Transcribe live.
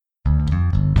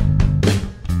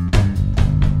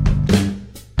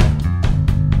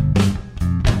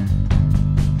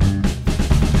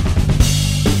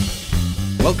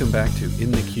Welcome back to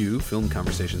In the Queue, Film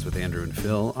Conversations with Andrew and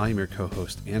Phil. I'm your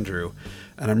co-host, Andrew,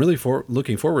 and I'm really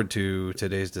looking forward to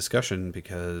today's discussion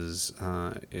because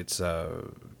it's a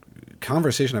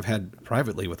conversation I've had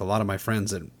privately with a lot of my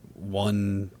friends at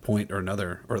one point or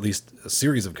another, or at least a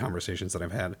series of conversations that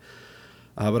I've had.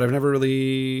 But I never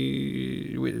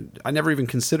even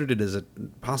considered it as a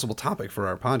possible topic for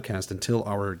our podcast until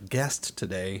our guest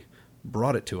today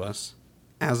brought it to us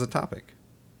as a topic.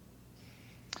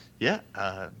 Yeah,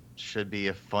 should be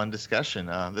a fun discussion.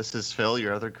 This is Phil,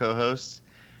 your other co-host,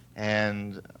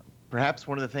 and perhaps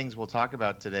one of the things we'll talk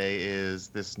about today is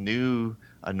this new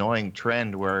annoying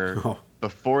trend where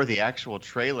before the actual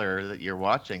trailer that you're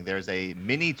watching, there's a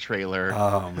mini trailer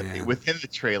within the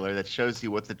trailer that shows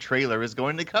you what the trailer is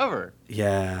going to cover.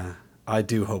 Yeah, I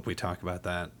do hope we talk about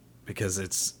that because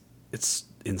it's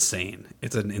insane.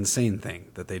 It's an insane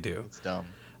thing that they do. It's dumb.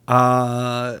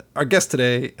 Our guest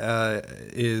today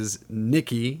is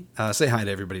Nikki. Say hi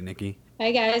to everybody, Nikki.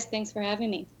 Hi, guys. Thanks for having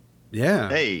me. Yeah.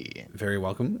 Hey. Very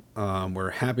welcome. We're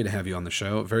happy to have you on the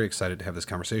show. Very excited to have this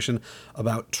conversation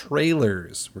about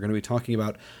trailers. We're going to be talking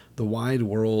about the wide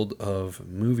world of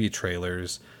movie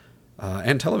trailers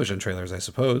and television trailers, I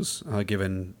suppose,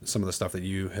 given some of the stuff that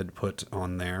you had put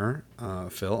on there,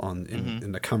 Phil,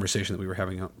 in the conversation that we were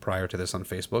having prior to this on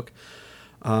Facebook.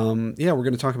 We're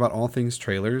going to talk about all things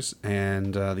trailers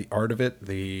and the art of it,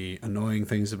 the annoying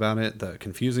things about it, the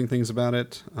confusing things about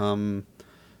it, I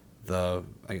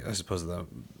suppose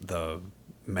the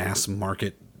mass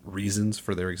market reasons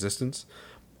for their existence.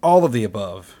 All of the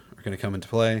above are going to come into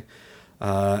play,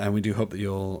 and we do hope that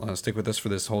you'll stick with us for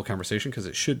this whole conversation because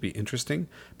it should be interesting.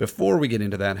 Before we get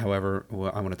into that, however,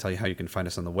 I want to tell you how you can find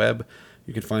us on the web.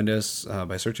 You can find us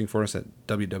by searching for us at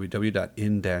www.in-the-q,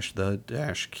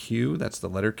 that's the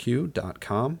letter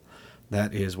Q.com.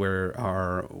 That is where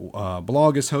our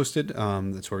blog is hosted.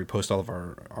 That's where we post all of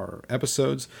our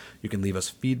episodes. You can leave us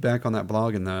feedback on that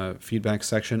blog in the feedback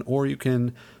section, or you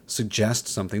can suggest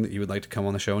something that you would like to come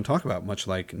on the show and talk about, much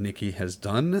like Nikki has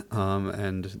done,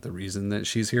 and the reason that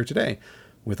she's here today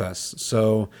with us.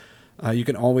 So you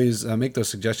can always make those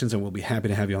suggestions, and we'll be happy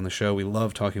to have you on the show. We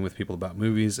love talking with people about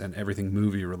movies and everything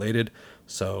movie-related,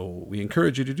 so we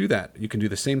encourage you to do that. You can do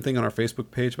the same thing on our Facebook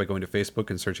page by going to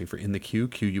Facebook and searching for In the Queue,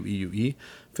 Q-U-E-U-E,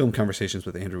 Film Conversations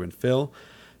with Andrew and Phil.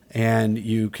 And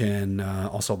you can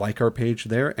also like our page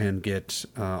there and get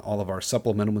all of our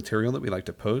supplemental material that we like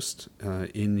to post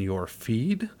in your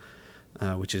feed,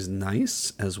 which is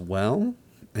nice as well.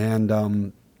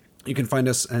 And you can find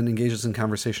us and engage us in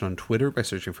conversation on Twitter by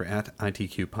searching for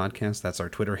 @ITQ Podcast. That's our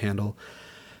Twitter handle.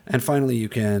 And finally, you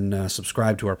can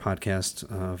subscribe to our podcast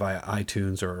via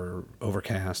iTunes or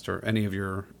Overcast or any of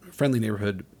your friendly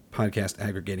neighborhood podcast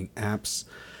aggregating apps.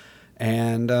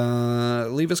 And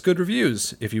leave us good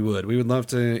reviews, if you would. We would love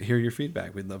to hear your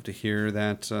feedback. We'd love to hear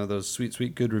that those sweet,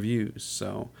 sweet good reviews.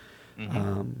 So,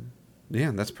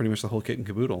 that's pretty much the whole kit and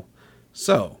caboodle.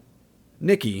 So,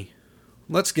 Nikki,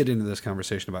 let's get into this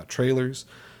conversation about trailers.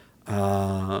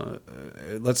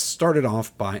 Let's start it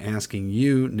off by asking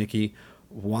you, Nikki,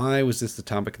 why was this the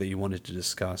topic that you wanted to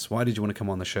discuss? Why did you want to come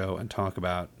on the show and talk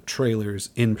about trailers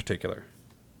in particular?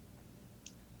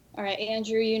 All right,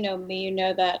 Andrew, you know me. You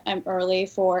know that I'm early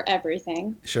for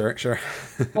everything. Sure.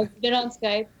 I've been on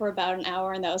Skype for about an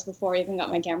hour, and that was before I even got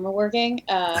my camera working.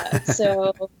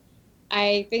 So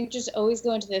I think just always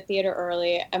going to the theater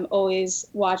early. I'm always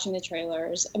watching the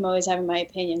trailers. I'm always having my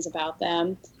opinions about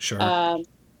them. Sure.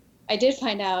 I did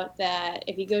find out that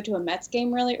if you go to a Mets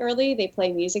game really early, they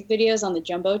play music videos on the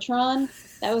Jumbotron.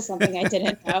 That was something I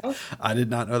didn't know. I did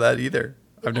not know that either.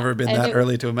 I've never been that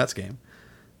early to a Mets game.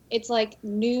 It's like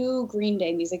new Green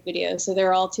Day music videos, so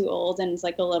they're all too old, and it's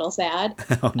like a little sad.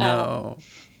 Oh, no.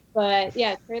 But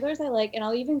yeah, trailers I like, and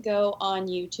I'll even go on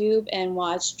YouTube and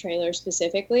watch trailers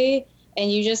specifically,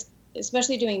 and you just,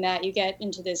 especially doing that, you get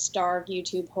into this dark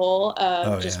YouTube hole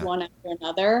of one after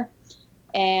another.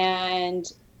 And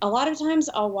a lot of times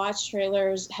I'll watch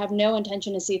trailers, have no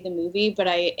intention to see the movie, but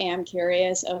I am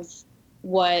curious of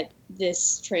what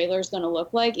this trailer is going to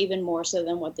look like, even more so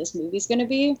than what this movie's going to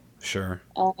be. Sure.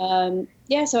 So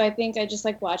I think I just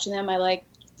like watching them. I like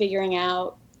figuring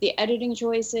out the editing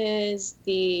choices,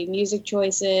 the music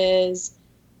choices.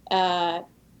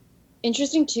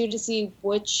 Interesting, too, to see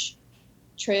which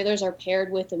trailers are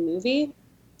paired with the movie.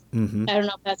 Mm-hmm. I don't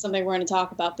know if that's something we're going to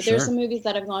talk about, but There's some movies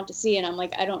that I've gone to see, and I'm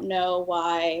like, I don't know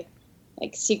why,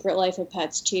 like, Secret Life of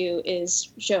Pets 2 is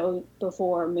shown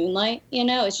before Moonlight. You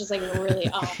know, it's just like really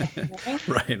odd.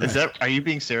 Right. Are you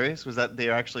being serious? Was that they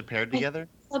are actually paired together?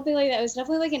 something like that. It was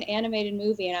definitely like an animated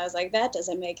movie, and I was like, that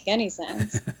doesn't make any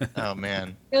sense. Oh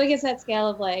man. I feel like it's that scale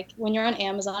of like when you're on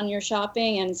Amazon, you're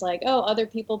shopping, and it's like, oh, other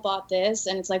people bought this,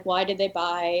 and it's like, why did they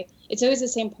buy? It's always the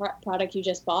same product you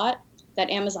just bought that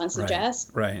Amazon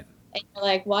suggests. Right. And you're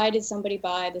like, why did somebody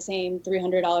buy the same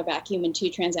 $300 vacuum in 2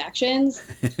 transactions?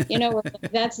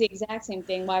 That's the exact same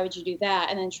thing. Why would you do that?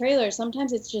 And then trailers,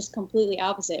 sometimes it's just completely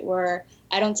opposite, where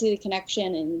I don't see the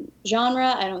connection in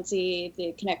genre. I don't see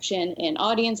the connection in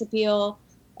audience appeal.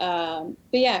 But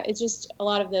yeah, it's just a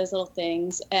lot of those little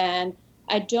things. And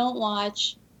I don't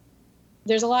watch,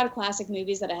 there's a lot of classic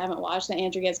movies that I haven't watched that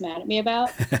Andrew gets mad at me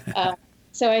about.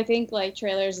 So I think like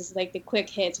trailers is like the quick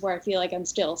hits where I feel like I'm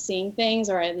still seeing things,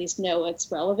 or at least know what's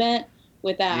relevant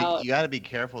without. You got to be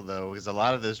careful though, because a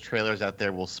lot of those trailers out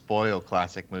there will spoil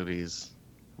classic movies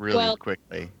really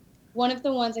quickly. One of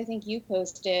the ones I think you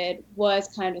posted was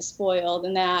kind of spoiled,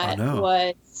 and that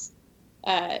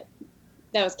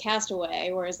was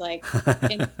Castaway, whereas like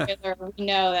in the trailer we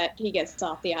know that he gets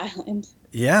off the island.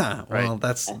 Yeah, well,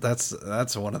 that's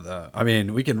one of the. I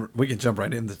mean, we can jump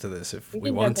right into this if we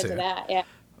want to. That, yeah.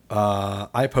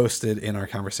 I posted in our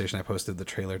conversation. I posted the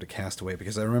trailer to Castaway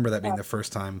because I remember that being the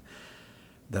first time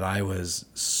that I was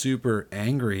super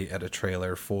angry at a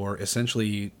trailer for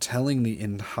essentially telling the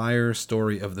entire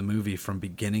story of the movie from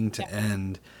beginning to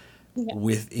end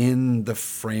within the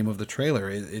frame of the trailer.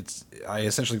 I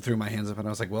essentially threw my hands up and I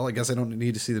was like, well, I guess I don't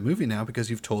need to see the movie now because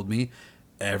you've told me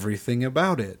everything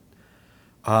about it.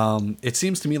 It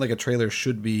seems to me like a trailer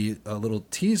should be a little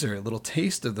teaser, a little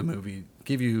taste of the movie,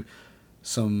 give you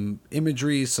some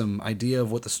imagery, some idea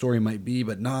of what the story might be,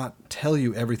 but not tell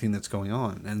you everything that's going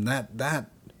on. And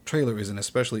that trailer is an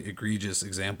especially egregious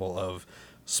example of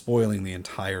spoiling the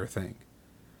entire thing.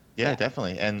 Yeah,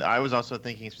 definitely. And I was also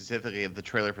thinking specifically of the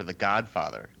trailer for The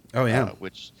Godfather. Oh yeah,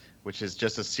 which is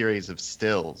just a series of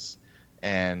stills,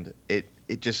 and it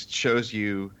just shows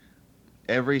you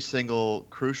every single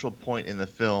crucial point in the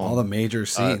film, all the major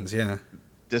scenes,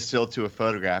 distilled to a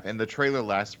photograph. And the trailer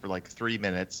lasts for like 3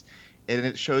 minutes, and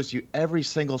it shows you every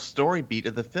single story beat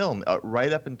of the film,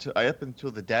 right up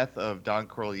until the death of Don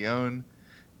Corleone,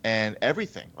 and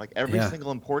everything. Like every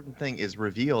single important thing is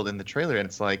revealed in the trailer, and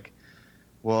it's like,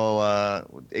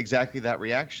 well, exactly that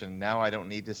reaction. Now I don't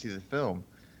need to see the film.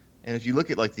 And if you look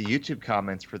at like the YouTube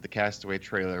comments for the Castaway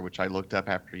trailer, which I looked up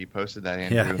after you posted that,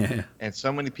 Andrew, and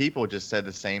so many people just said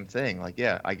the same thing. Like,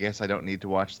 yeah, I guess I don't need to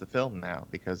watch the film now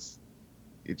because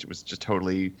it was just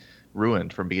totally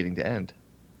ruined from beginning to end.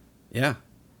 Yeah.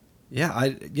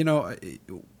 The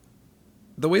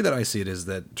way that I see it is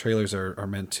that trailers are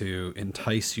meant to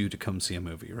entice you to come see a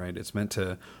movie, right? It's meant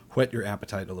to whet your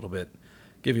appetite a little bit,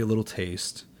 give you a little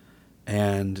taste,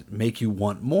 and make you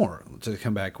want more, to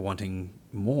come back wanting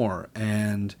more.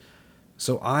 And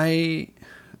so I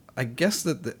guess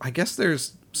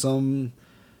there's some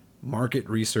market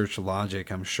research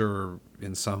logic, I'm sure,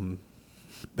 in some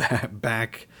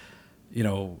back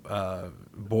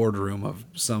boardroom of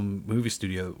some movie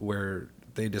studio where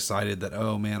they decided that,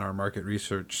 oh man, our market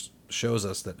research shows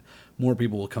us that more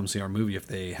people will come see our movie if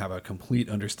they have a complete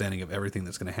understanding of everything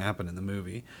that's going to happen in the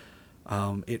movie.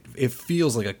 It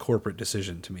feels like a corporate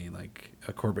decision to me, like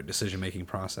a corporate decision-making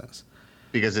process.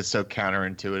 Because it's so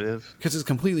counterintuitive? Because it's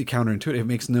completely counterintuitive. It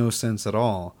makes no sense at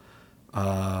all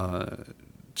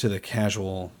to the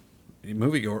casual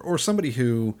moviegoer or somebody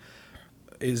who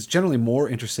is generally more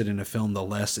interested in a film the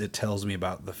less it tells me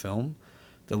about the film,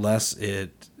 the less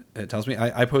it tells me.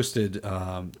 I posted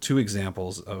 2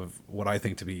 examples of what I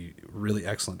think to be really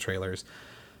excellent trailers,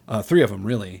 3 of them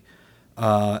really.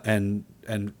 And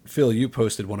Phil, you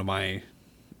posted one of my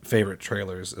favorite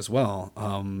trailers as well.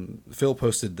 Phil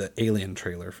posted the Alien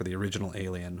trailer for the original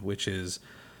Alien, which is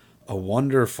a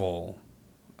wonderful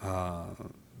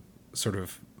sort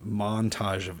of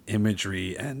montage of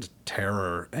imagery and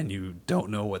terror, and you don't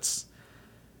know what's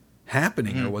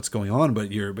happening or what's going on,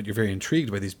 but you're very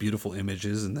intrigued by these beautiful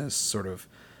images and this sort of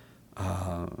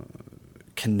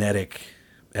kinetic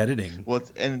editing. Well,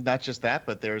 and not just that,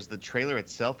 but there's the trailer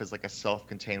itself is like a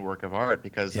self-contained work of art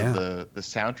because of the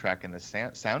soundtrack and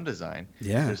the sound design.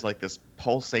 Yeah, there's like this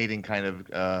pulsating kind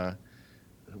of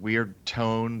weird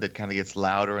tone that kind of gets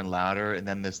louder and louder, and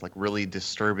then this like really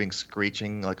disturbing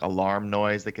screeching like alarm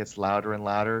noise that gets louder and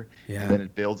louder. Yeah, and then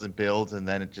it builds and builds, and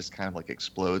then it just kind of like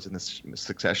explodes in this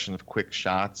succession of quick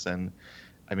shots. And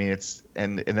I mean, it's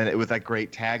and then with that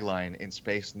great tagline, "In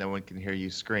space, no one can hear you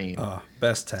scream." Oh,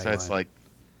 best tagline. So it's like.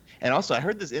 And also, I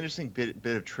heard this interesting bit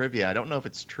of trivia. I don't know if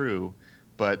it's true,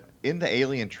 but in the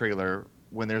Alien trailer,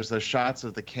 when there's those shots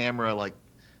of the camera like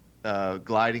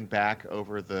gliding back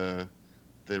over the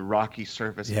rocky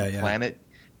surface of the planet,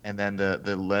 and then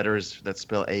the letters that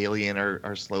spell alien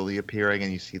are slowly appearing,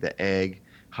 and you see the egg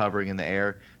hovering in the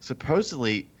air.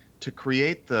 Supposedly, to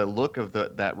create the look of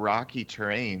that rocky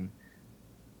terrain,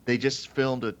 they just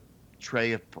filmed a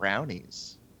tray of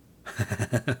brownies,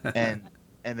 and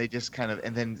they just kind of,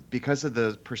 and then because of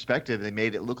the perspective, they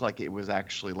made it look like it was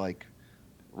actually like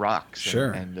rocks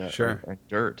and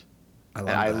dirt.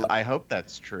 I hope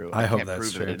that's true. I hope can't that's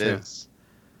prove true that it too. is.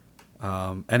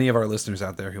 Any of our listeners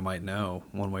out there who might know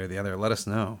one way or the other, let us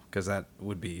know, because that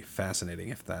would be fascinating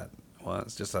if that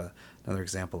was just another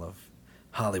example of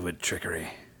Hollywood trickery.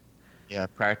 Yeah,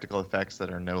 practical effects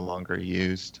that are no longer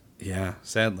used. Yeah,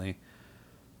 sadly.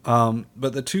 But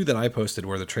the two that I posted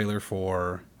were the trailer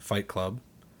for Fight Club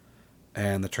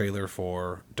and the trailer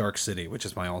for Dark City, which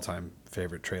is my all-time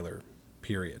favorite trailer,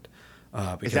 period.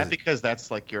 Is that because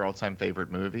that's like your all-time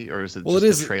favorite movie, or is it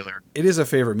just a trailer? It is a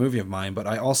favorite movie of mine, but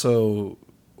I also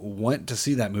went to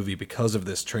see that movie because of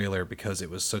this trailer, because it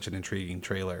was such an intriguing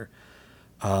trailer.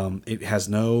 It has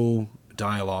no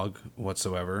dialogue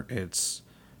whatsoever. It's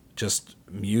just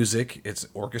music. It's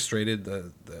orchestrated.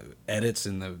 The edits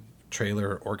in the trailer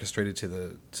are orchestrated to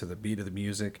the beat of the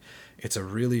music. It's a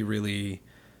really, really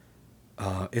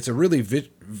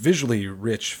visually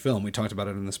rich film. We talked about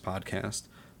it in this podcast.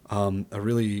 A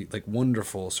really like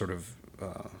wonderful sort of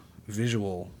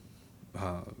visual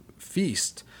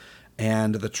feast,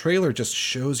 and the trailer just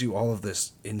shows you all of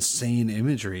this insane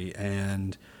imagery,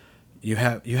 and you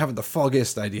haven't the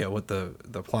foggiest idea what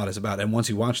the plot is about. And once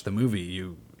you watch the movie,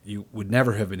 you would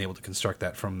never have been able to construct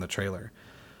that from the trailer.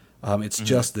 It's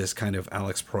just this kind of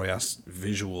Alex Proyas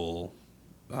visual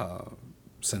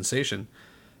sensation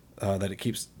that it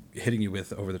keeps hitting you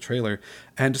with over the trailer.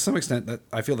 And to some extent, that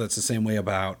I feel that's the same way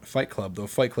about Fight Club, though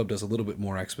Fight Club does a little bit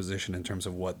more exposition in terms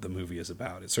of what the movie is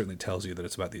about. It certainly tells you that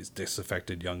it's about these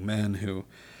disaffected young men who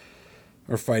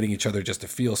are fighting each other just to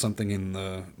feel something in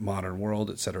the modern world,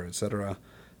 et cetera, et cetera.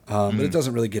 But it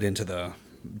doesn't really get into the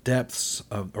depths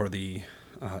or the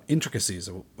intricacies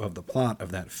of the plot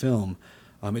of that film.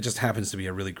 It just happens to be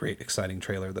a really great, exciting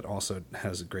trailer that also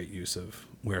has a great use of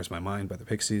Where's My Mind by the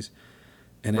Pixies.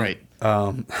 And right.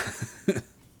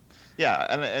 Yeah,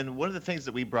 and one of the things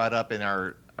that we brought up in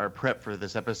our prep for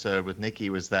this episode with Nikki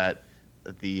was that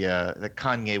the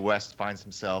Kanye West finds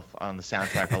himself on the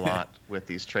soundtrack a lot with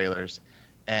these trailers,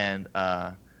 and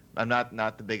I'm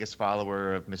not the biggest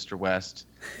follower of Mr. West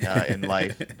in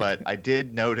life, but I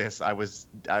did notice I was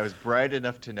bright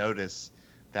enough to notice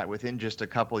that within just a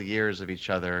couple years of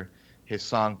each other, his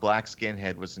song Black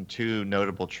Skinhead was in two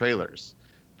notable trailers.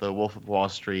 The Wolf of Wall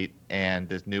Street and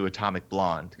this new Atomic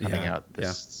Blonde coming out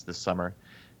this summer.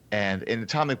 And in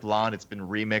Atomic Blonde, it's been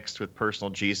remixed with Personal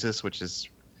Jesus, which is,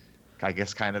 I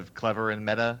guess, kind of clever and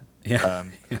meta. Yeah.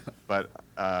 But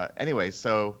anyway,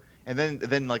 so and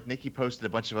then like Nikki posted a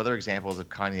bunch of other examples of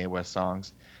Kanye West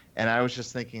songs, and I was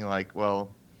just thinking like, well,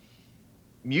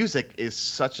 music is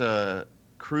such a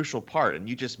crucial part, and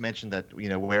you just mentioned that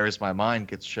Where Is My Mind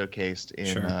gets showcased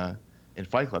in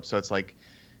Fight Club, so it's like.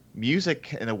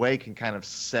 Music, in a way, can kind of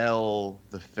sell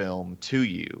the film to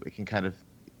you. It can kind of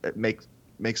make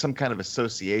some kind of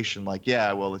association, like,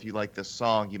 yeah, well, if you like this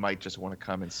song, you might just want to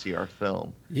come and see our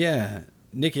film. Yeah.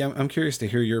 Nikki, I'm curious to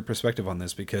hear your perspective on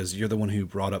this, because you're the one who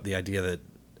brought up the idea that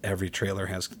every trailer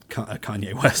has a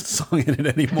Kanye West song in it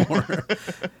anymore.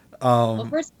 Well,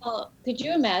 first of all, could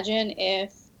you imagine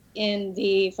if in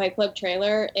the Fight Club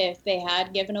trailer, if they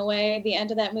had given away the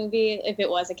end of that movie, if it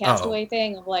was a Castaway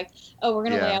thing of like, oh, we're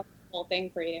going to lay out the whole thing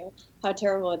for you. How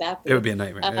terrible would that be? It would be a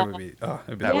nightmare.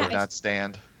 That would not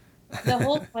stand. The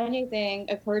whole Kanye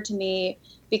thing occurred to me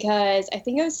because I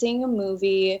think I was seeing a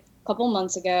movie a couple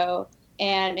months ago,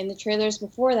 and in the trailers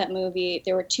before that movie,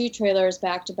 there were two trailers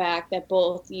back to back that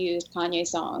both used Kanye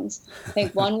songs. I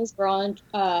think one was Girl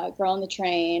on the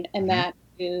Train, and that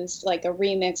used like a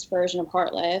remixed version of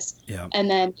Heartless. Yeah. And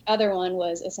then the other one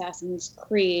was Assassin's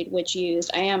Creed, which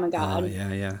used I Am a God. Oh,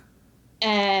 yeah.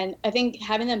 And I think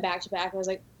having them back to back, I was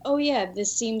like, oh yeah,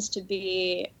 this seems to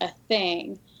be a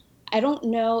thing. I don't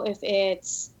know if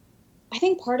I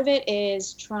think part of it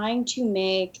is trying to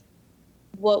make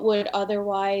what would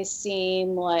otherwise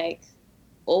seem like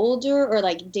older or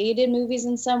like dated movies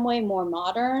in some way more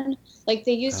modern. Like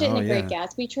they used it in the Great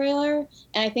Gatsby trailer,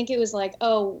 and I think it was like,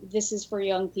 oh, this is for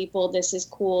young people, this is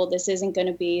cool, this isn't going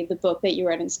to be the book that you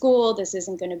read in school, this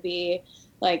isn't going to be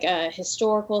like a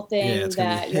historical thing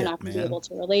that you're not going to be able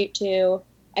to relate to.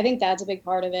 I think that's a big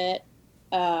part of it.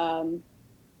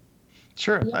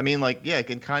 Sure. Yeah. I mean, like, yeah,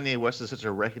 and Kanye West is such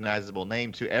a recognizable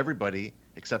name to everybody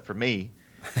except for me.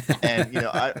 And,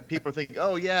 people think,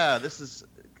 oh, yeah, this is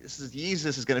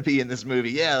Yeezus is going to be in this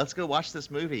movie. Yeah, let's go watch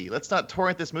this movie. Let's not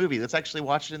torrent this movie. Let's actually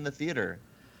watch it in the theater.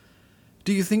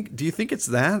 Do you think it's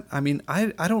that? I mean,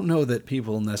 I don't know that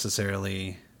people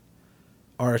necessarily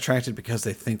are attracted because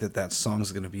they think that song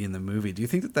is going to be in the movie. Do you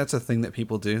think that that's a thing that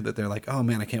people do? That they're like, oh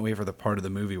man, I can't wait for the part of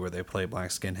the movie where they play Black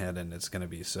Skinhead and it's going to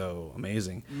be so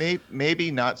amazing.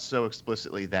 Maybe not so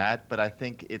explicitly that, but I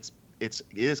think it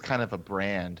is kind of a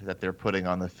brand that they're putting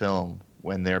on the film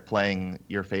when they're playing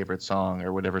your favorite song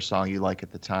or whatever song you like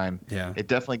at the time. Yeah. It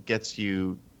definitely gets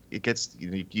you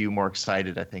more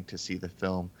excited, I think, to see the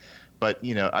film. But,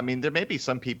 I mean, there may be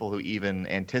some people who even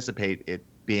anticipate it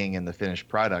being in the finished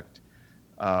product.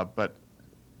 But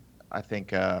I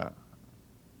think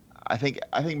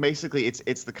basically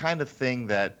it's the kind of thing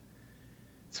that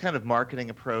it's kind of marketing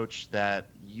approach that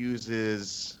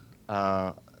uses,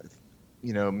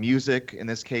 music in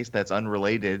this case that's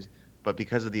unrelated, but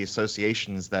because of the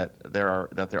associations that there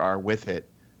are with it,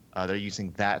 they're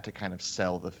using that to kind of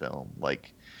sell the film.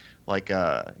 Like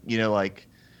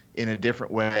in a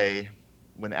different way,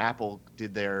 when Apple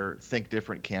did their Think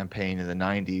Different campaign in the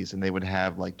 90s, and they would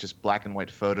have like just black and white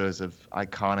photos of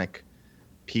iconic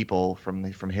people from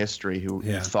history who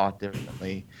thought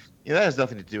differently. That has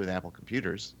nothing to do with Apple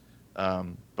computers,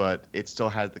 but it still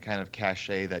had the kind of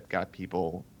cachet that got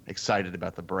people excited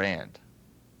about the brand.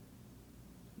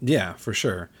 Yeah, for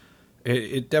sure.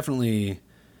 It definitely...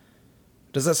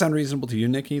 Does that sound reasonable to you,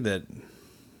 Nikki? That...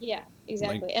 Yeah,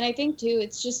 exactly. And I think too,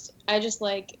 I just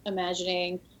like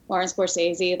imagining Martin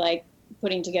Scorsese like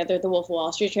putting together the Wolf of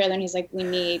Wall Street trailer, and he's like, we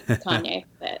need Kanye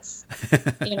for this.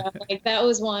 Like that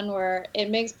was one where it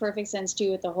makes perfect sense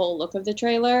too with the whole look of the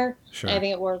trailer. Sure. I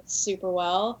think it works super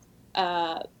well.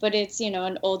 But it's,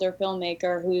 an older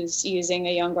filmmaker who's using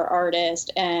a younger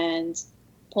artist and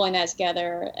pulling that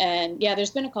together. And yeah,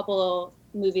 there's been a couple of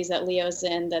movies that Leo's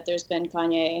in that there's been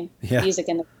Kanye music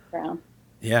in the background.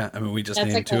 Yeah, I mean, we just That's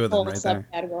named like two of them right there.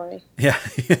 Subcategory. Yeah,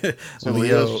 so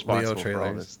Leo trailers. For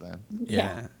all this, then.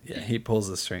 Yeah, he pulls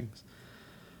the strings.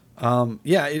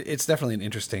 It's definitely an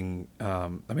interesting. I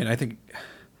mean, I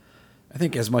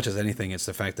think as much as anything, it's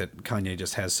the fact that Kanye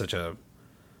just has such a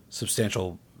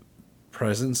substantial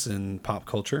presence in pop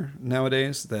culture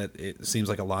nowadays that it seems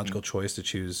like a logical choice to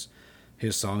choose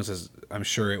his songs. As I'm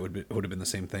sure it would have been the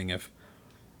same thing if,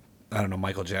 I don't know,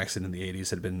 Michael Jackson in the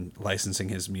 80s had been licensing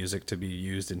his music to be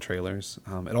used in trailers.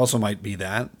 It also might be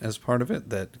that as part of it,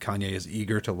 that Kanye is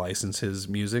eager to license his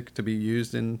music to be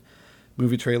used in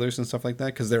movie trailers and stuff like that,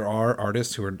 because there are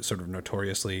artists who are sort of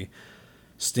notoriously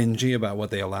stingy about what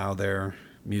they allow their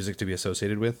music to be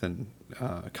associated with, and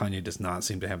Kanye does not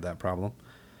seem to have that problem.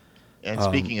 And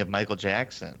speaking of Michael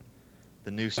Jackson,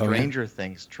 the new Stranger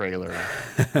Things trailer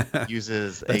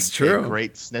uses a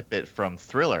great snippet from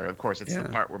Thriller. Of course, it's the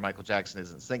part where Michael Jackson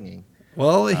isn't singing.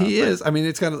 Well, he is. I mean,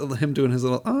 it's got him doing his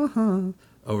little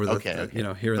over the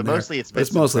here and there. Mostly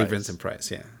it's mostly Vincent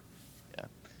Price. Yeah. Yeah.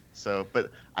 So,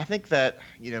 but I think that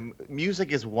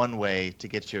music is one way to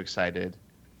get you excited,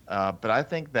 but I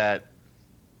think that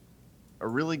a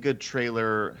really good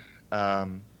trailer,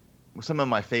 some of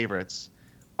my favorites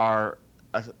are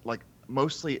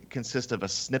mostly consist of a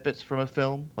snippet from a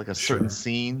film, like a certain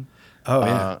scene,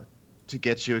 to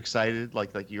get you excited,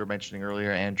 like you were mentioning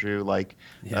earlier, Andrew.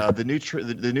 The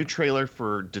new trailer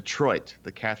for Detroit,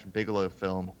 the Catherine Bigelow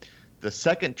film. The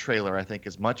second trailer, I think,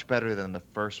 is much better than the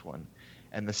first one,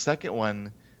 and the second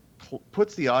one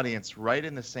puts the audience right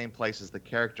in the same place as the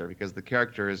character, because the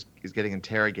character is getting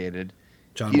interrogated.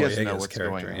 John He doesn't know Boyega's what's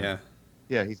character, going on. yeah.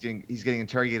 Yeah, he's getting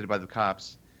interrogated by the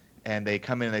cops. And they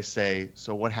come in and they say,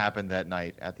 so what happened that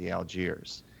night at the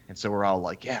Algiers? And so we're all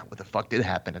like, yeah, what the fuck did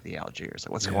happen at the Algiers?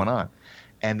 Like, what's going on?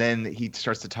 And then he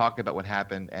starts to talk about what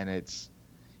happened, and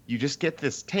you just get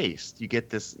this taste. You get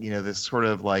this, this sort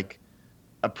of like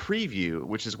a preview,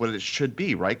 which is what it should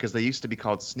be, right? Because they used to be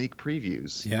called sneak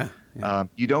previews. Yeah.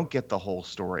 You don't get the whole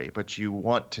story, but you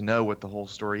want to know what the whole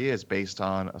story is based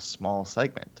on a small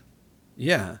segment.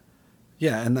 Yeah.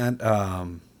 Yeah, and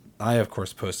that... I, of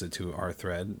course, posted to our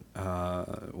thread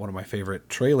one of my favorite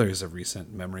trailers of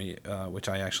recent memory, which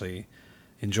I actually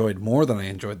enjoyed more than I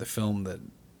enjoyed the film that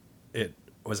it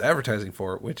was advertising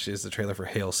for, which is the trailer for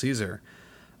Hail Caesar.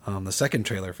 The second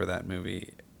trailer for that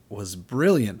movie was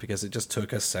brilliant because it just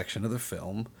took a section of the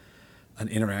film, an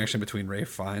interaction between Ralph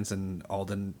Fiennes and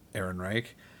Alden Ehrenreich,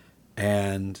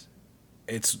 and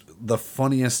it's the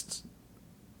funniest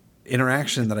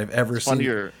interaction that I've ever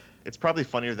seen. It's probably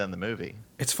funnier than the movie.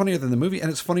 It's funnier than the movie, and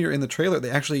it's funnier in the trailer.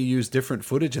 They actually use different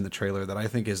footage in the trailer that I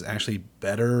think is actually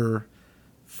better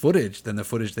footage than the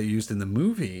footage they used in the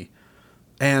movie.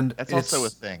 And that's also a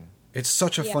thing. It's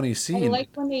such a funny scene. I like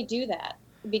when they do that.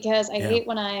 because I hate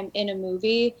when I'm in a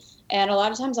movie and a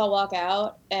lot of times I'll walk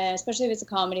out, and especially if it's a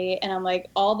comedy, and I'm like,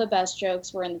 all the best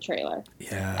jokes were in the trailer.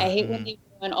 Yeah. I hate when they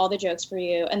ruin all the jokes for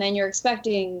you, and then you're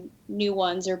expecting new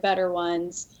ones or better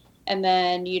ones, and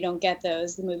then you don't get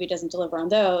those. The movie doesn't deliver on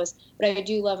those. But I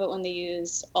do love it when they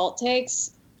use alt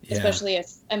takes, especially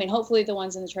if, I mean, hopefully the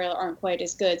ones in the trailer aren't quite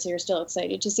as good, so you're still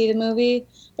excited to see the movie.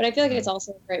 But I feel like it's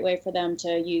also a great way for them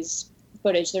to use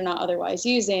footage they're not otherwise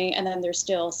using, and then they're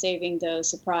still saving those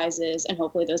surprises and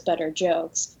hopefully those better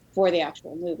jokes for the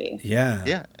actual movie.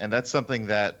 Yeah, and that's something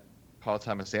that Paul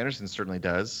Thomas Anderson certainly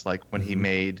does. Like when he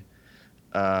made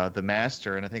The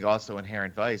Master, and I think also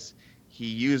Inherent Vice, he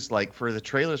used, like, for the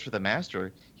trailers for The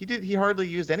Master, he hardly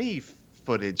used any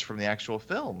footage from the actual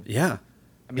film. Yeah.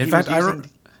 I mean, in fact,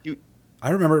 I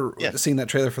remember seeing that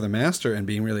trailer for The Master and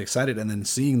being really excited, and then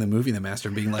seeing the movie The Master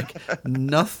and being like,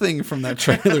 nothing from that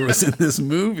trailer was in this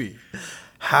movie.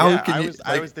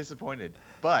 I was disappointed,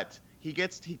 but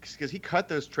because he cut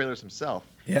those trailers himself,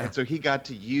 and so he got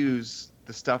to use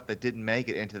the stuff that didn't make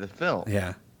it into the film.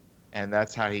 Yeah, and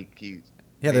that's how he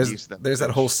there's that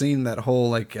whole scene, that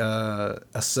whole like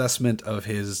assessment of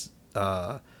his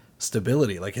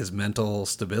stability, like his mental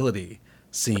stability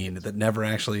scene that never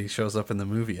actually shows up in the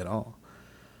movie at all.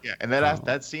 Yeah, and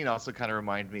that scene also kind of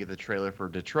reminded me of the trailer for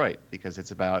Detroit, because it's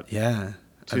about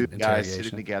two guys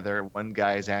sitting together. One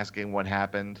guy is asking what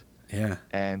happened. Yeah,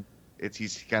 and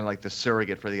he's kind of like the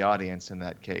surrogate for the audience in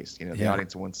that case. You know, the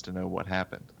audience wants to know what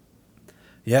happened.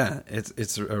 Yeah,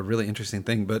 it's a really interesting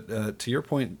thing. But to your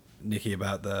point, Nikki,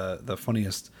 about the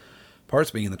funniest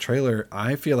parts being in the trailer,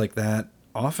 I feel like that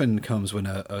often comes when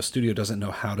a studio doesn't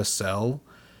know how to sell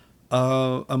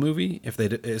a movie,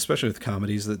 especially with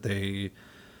comedies that they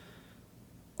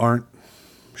aren't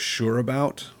sure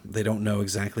about. They don't know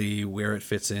exactly where it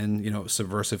fits in. You know,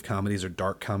 subversive comedies or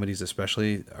dark comedies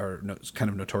especially are kind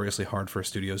of notoriously hard for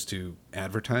studios to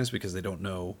advertise, because they don't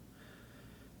know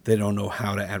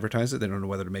how to advertise it. They don't know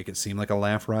whether to make it seem like a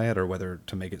laugh riot or whether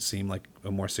to make it seem like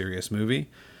a more serious movie.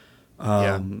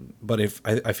 But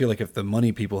I feel like if the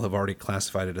money people have already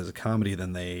classified it as a comedy,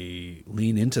 then they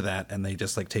lean into that and they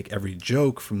just like take every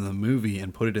joke from the movie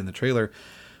and put it in the trailer,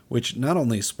 which not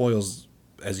only spoils,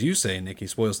 as you say, Nikki,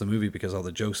 spoils the movie because all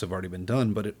the jokes have already been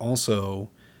done, but it also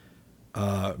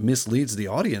misleads the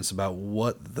audience about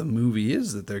what the movie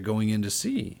is that they're going in to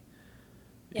see.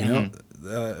 You know,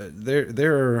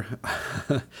 there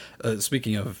are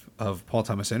speaking of Paul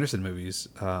Thomas Anderson movies,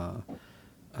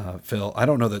 Phil, I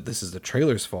don't know that this is the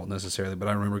trailer's fault necessarily, but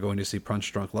I remember going to see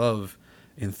Punch Drunk Love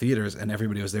in theaters, and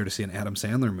everybody was there to see an Adam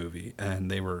Sandler movie, and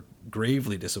they were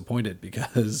gravely disappointed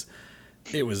because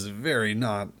it was very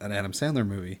not an Adam Sandler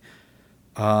movie.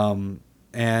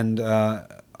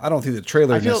 I don't think the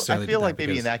trailer necessarily. I feel like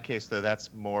maybe in that case, though,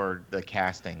 that's more the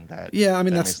casting that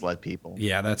that's misled people.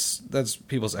 Yeah, that's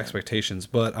people's expectations.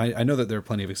 But I know that there are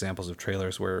plenty of examples of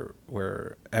trailers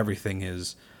where everything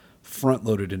is front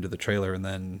loaded into the trailer, and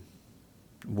then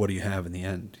what do you have in the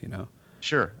end? You know.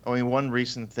 Sure. I mean, one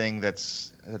recent thing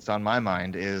that's on my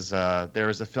mind is there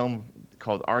was a film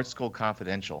called Art School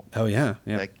Confidential. Oh yeah.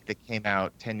 That came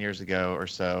out 10 years ago or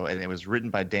so, and it was written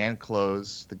by Dan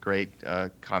Close, the great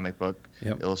comic book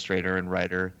illustrator and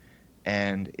writer.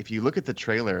 And if you look at the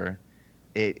trailer,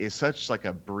 it is such like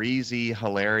a breezy,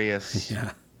 hilarious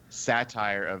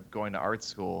satire of going to art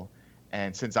school.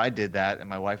 And since I did that, and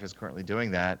my wife is currently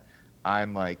doing that,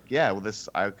 I'm like,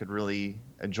 I could really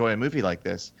enjoy a movie like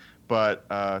this. But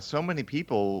so many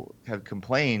people have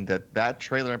complained that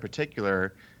trailer in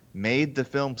particular made the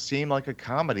film seem like a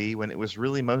comedy when it was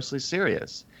really mostly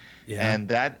serious. Yeah. And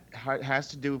that has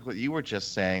to do with what you were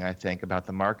just saying, I think, about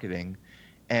the marketing.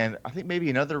 And I think maybe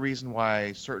another reason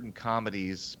why certain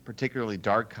comedies, particularly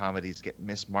dark comedies, get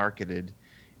mismarketed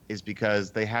is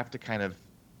because they have to kind of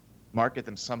market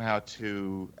them somehow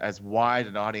to as wide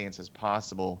an audience as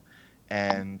possible.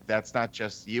 And that's not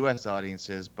just U.S.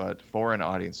 audiences, but foreign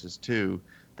audiences, too,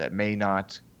 that may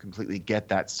not completely get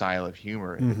that style of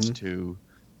humor if it's too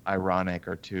ironic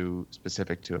or too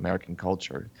specific to American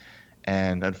culture.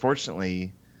 And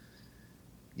unfortunately,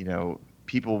 you know,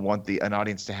 people want an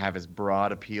audience to have as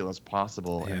broad appeal as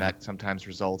possible, and that sometimes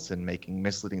results in making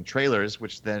misleading trailers,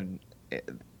 which then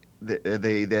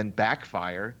they then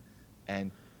backfire,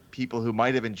 and people who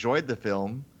might have enjoyed the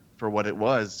film for what it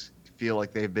was feel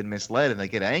like they've been misled, and they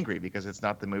get angry because it's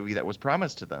not the movie that was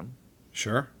promised to them.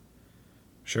 Sure.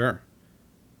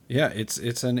 Yeah,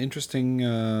 it's an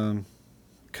interesting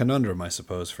conundrum, I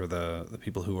suppose, for the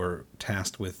people who are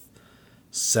tasked with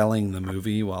selling the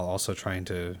movie while also trying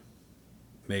to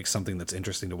make something that's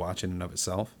interesting to watch in and of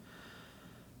itself.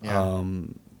 It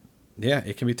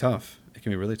can be tough. It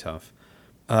can be really tough.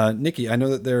 Nikki, I know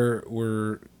that there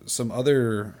were some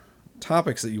other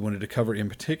topics that you wanted to cover in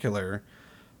particular.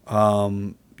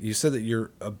 You said that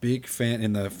you're a big fan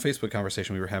in the Facebook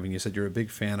conversation we were having. You said you're a big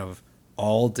fan of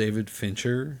all David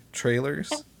Fincher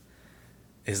trailers.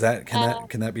 Is that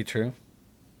can that be true?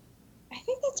 I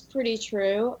think that's pretty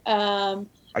true. Are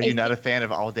you not a fan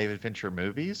of all David Fincher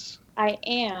movies? I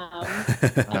am.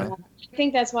 I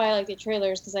think that's why I like the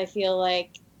trailers, because I feel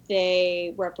like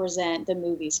they represent the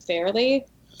movies fairly.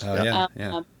 Oh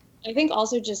yeah. I think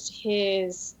also just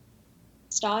his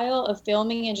style of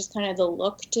filming and just kind of the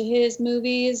look to his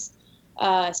movies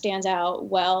stands out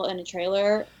well in a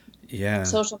trailer. Yeah.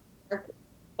 Social Network,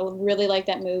 I really like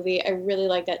that movie. I really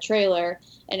like that trailer,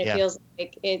 and it feels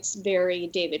like it's very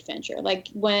David Fincher. Like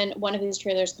when one of his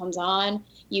trailers comes on,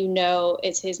 you know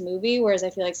it's his movie, whereas I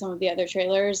feel like some of the other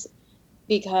trailers,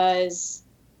 because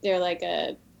they're like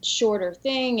a shorter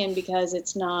thing and because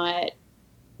it's not,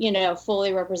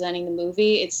 fully representing the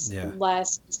movie, it's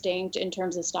less distinct in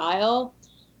terms of style.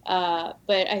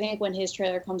 But I think when his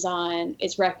trailer comes on,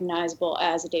 it's recognizable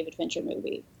as a David Fincher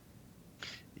movie.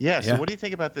 Yeah, so what do you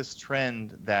think about this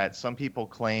trend that some people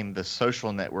claim the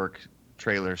Social Network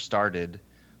trailer started,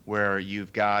 where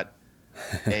you've got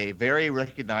a very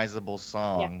recognizable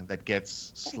song that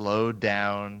gets slowed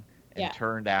down and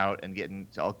turned out and getting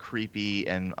all creepy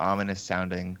and ominous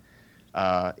sounding?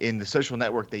 In the Social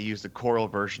Network, they used the choral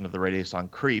version of the radio song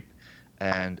Creep,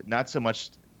 and not so much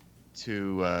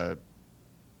to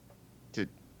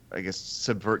I guess,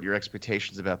 subvert your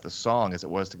expectations about the song as it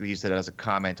was to use it as a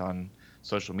comment on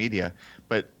social media.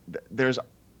 But there's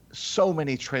so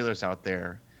many trailers out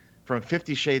there, from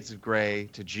 50 Shades of Grey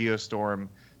to Geostorm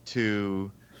to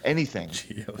anything,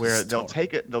 where they'll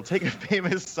take a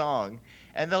famous song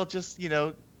and they'll just,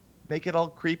 make it all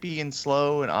creepy and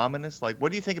slow and ominous. Like,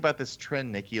 what do you think about this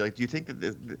trend, Nikki? Like, do you think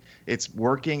that it's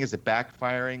working? Is it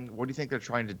backfiring? What do you think they're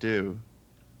trying to do?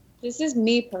 This is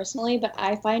me personally, but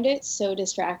I find it so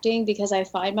distracting because I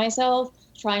find myself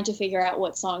trying to figure out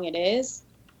what song it is,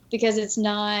 because it's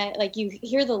not like you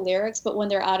hear the lyrics, but when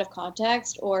they're out of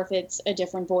context or if it's a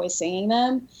different voice singing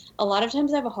them, a lot of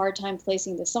times I have a hard time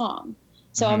placing the song.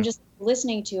 So I'm just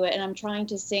listening to it and I'm trying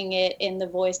to sing it in the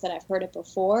voice that I've heard it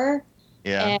before.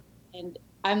 Yeah. And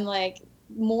I'm like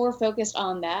more focused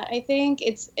on that. I think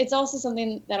it's also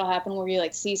something that'll happen where you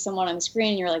like see someone on the screen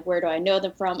and you're like, where do I know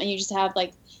them from? And you just have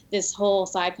like this whole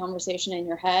side conversation in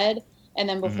your head, and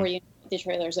then before you know, the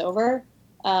trailer's over.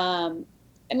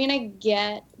 I mean, I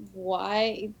get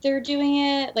why they're doing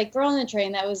it. Like Girl on the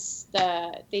Train,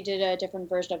 they did a different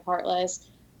version of Heartless,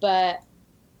 and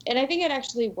I think it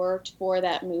actually worked for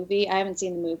that movie. I haven't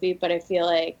seen the movie, but I feel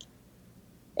like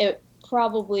it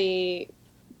probably,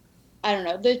 I don't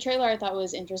know. The trailer I thought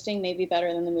was interesting, maybe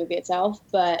better than the movie itself,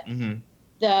 but I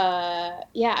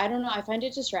don't know. I find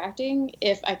it distracting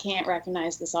if I can't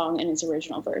recognize the song in its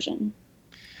original version.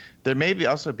 There may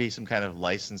also be some kind of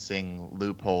licensing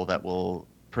loophole that will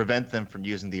prevent them from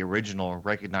using the original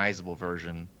recognizable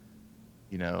version,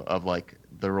 of like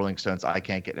the Rolling Stones' "I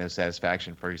Can't Get No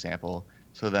Satisfaction," for example.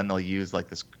 So then they'll use like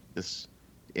this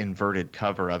inverted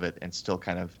cover of it and still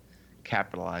kind of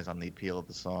capitalize on the appeal of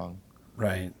the song.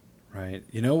 Right.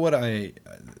 You know what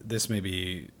this may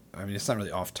be, I mean, it's not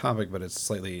really off topic, but it's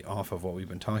slightly off of what we've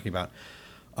been talking about.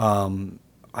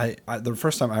 The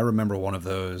first time I remember one of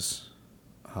those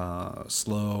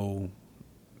slow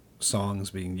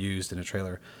songs being used in a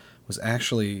trailer was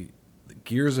actually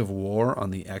Gears of War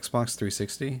on the Xbox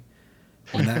 360.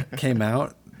 When that came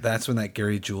out, that's when that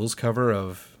Gary Jules cover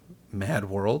of Mad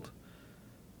World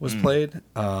was played.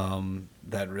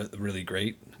 That really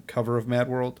great cover of Mad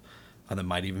World. That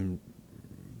might even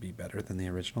be better than the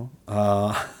original.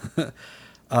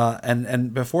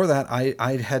 And before that,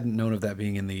 I hadn't known of that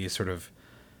being in the sort of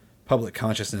public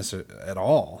consciousness at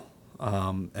all.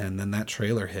 And then that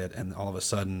trailer hit, and all of a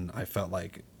sudden, I felt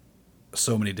like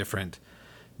so many different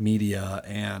media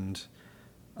and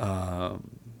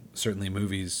certainly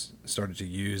movies started to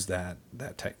use that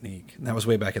technique. And that was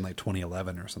way back in like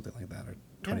 2011 or something like that, or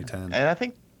 2010. And I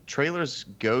think trailers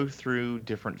go through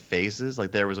different phases.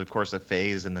 Like there was, of course, a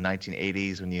phase in the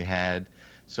 1980s when you had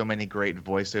so many great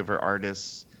voiceover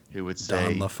artists who would say,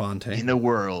 Don LaFontaine, in a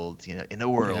world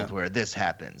where this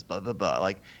happens, blah, blah, blah.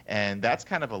 Like, and that's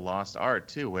kind of a lost art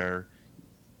too, where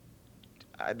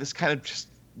this kind of just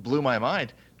blew my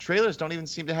mind. Trailers don't even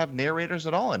seem to have narrators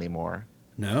at all anymore.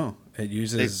 No, it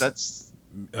uses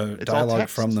dialogue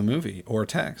from the movie or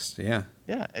text. Yeah.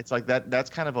 Yeah, it's like that's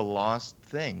kind of a lost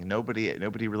thing. Nobody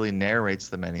really narrates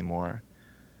them anymore.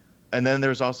 And then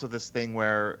there's also this thing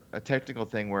a technical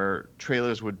thing where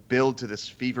trailers would build to this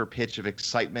fever pitch of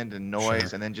excitement and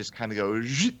noise, and then just kind of go,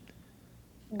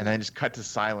 and then just cut to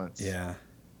silence. Yeah.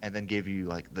 And then give you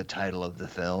like the title of the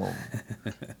film.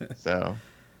 So.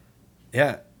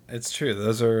 Yeah, it's true.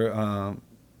 Those are.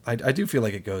 I do feel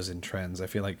like it goes in trends. I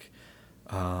feel like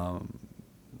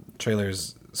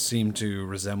trailers seem to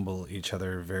resemble each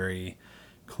other very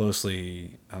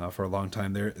closely for a long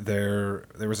time. There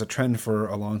was a trend for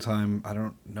a long time. I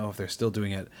don't know if they're still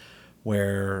doing it,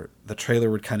 where the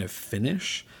trailer would kind of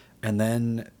finish, and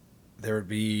then there would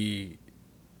be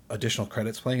additional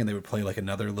credits playing, and they would play like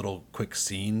another little quick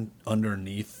scene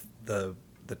underneath the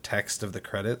text of the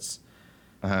credits,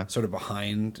 sort of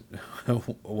behind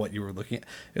what you were looking at.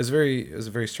 It was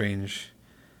a very strange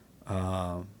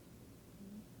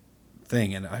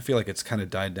thing, and I feel like it's kind of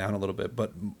died down a little bit.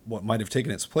 But what might have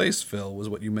taken its place, Phil, was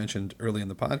what you mentioned early in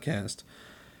the podcast,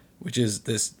 which is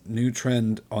this new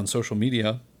trend on social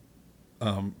media,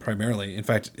 primarily, in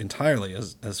fact, entirely,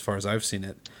 as far as I've seen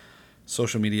it.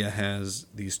 Social media has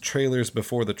these trailers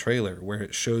before the trailer, where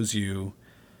it shows you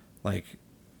like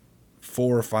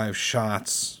 4 or 5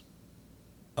 shots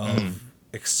of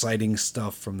exciting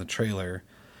stuff from the trailer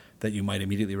that you might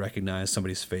immediately recognize,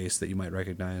 somebody's face that you might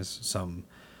recognize, some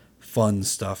fun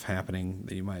stuff happening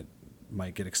that you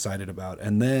might get excited about,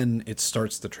 and then it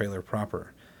starts the trailer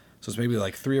proper. So it's maybe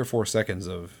like 3 or 4 seconds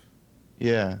of.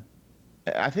 Yeah,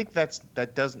 I think I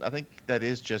think that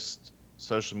is just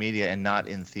social media and not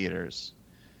in theaters.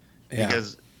 Yeah.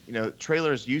 Because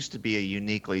trailers used to be a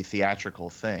uniquely theatrical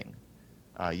thing.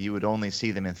 You would only see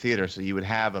them in theater, so you would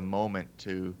have a moment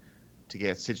to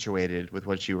get situated with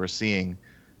what you were seeing.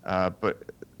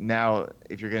 But now,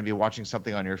 if you're going to be watching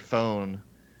something on your phone,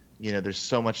 there's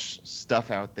so much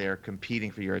stuff out there competing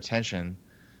for your attention.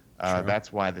 Sure.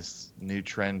 That's why this new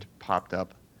trend popped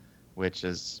up, which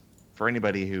is for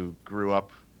anybody who grew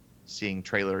up seeing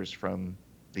trailers from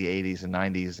the 80s and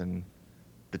 90s and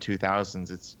the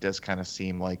 2000s, it does kind of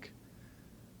seem like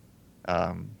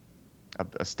a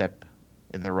step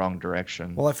in the wrong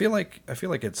direction. Well, I feel like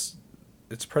it's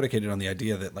predicated on the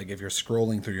idea that, like, if you're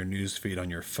scrolling through your news feed on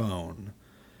your phone,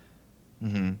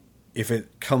 if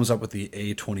it comes up with the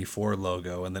A24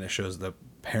 logo and then it shows the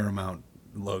Paramount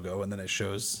logo and then it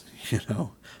shows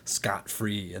Scott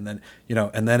Free and then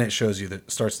and then it shows you that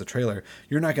starts the trailer,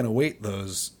 you're not going to wait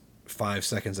those 5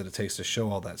 seconds that it takes to show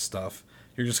all that stuff.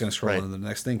 You're just going to scroll into the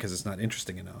next thing because it's not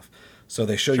interesting enough. So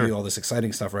they show you all this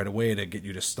exciting stuff right away to get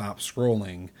you to stop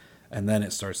scrolling, and then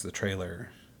it starts the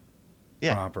trailer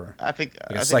proper. I think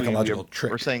like a psychological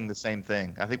trick. We're saying the same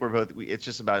thing. I think we're both. It's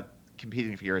just about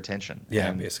competing for your attention. Yeah,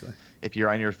 and basically. If you're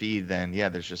on your feed, then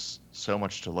there's just so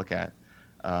much to look at.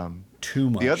 Too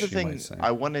much. The other thing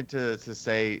I wanted to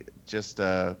say just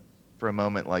for a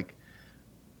moment, like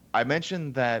I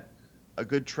mentioned that a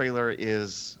good trailer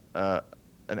is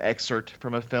an excerpt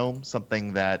from a film,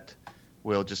 something that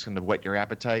will just kind of whet your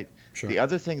appetite. Sure. The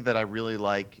other thing that I really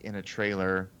like in a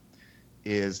trailer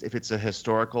is if it's a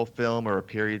historical film or a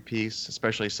period piece,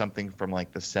 especially something from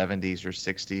like the 70s or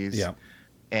 60s. Yeah.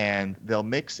 And they'll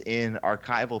mix in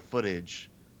archival footage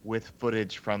with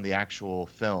footage from the actual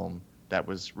film that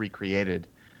was recreated.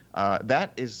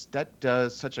 That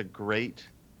does such a great.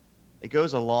 It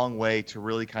goes a long way to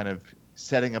really kind of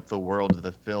setting up the world of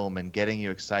the film and getting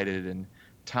you excited and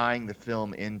tying the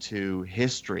film into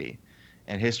history,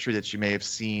 and history that you may have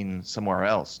seen somewhere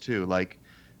else too. Like,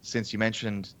 since you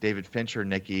mentioned David Fincher,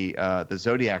 Nikki, the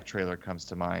Zodiac trailer comes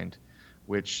to mind,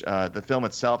 which the film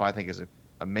itself I think is an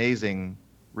amazing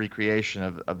recreation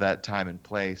of that time and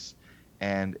place,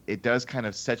 and it does kind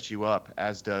of set you up,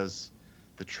 as does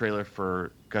the trailer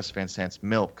for Gus Van Sant's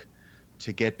Milk,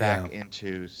 to get back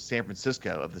into San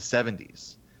Francisco of the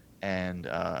 70s. And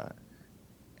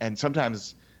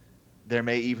sometimes there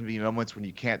may even be moments when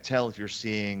you can't tell if you're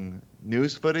seeing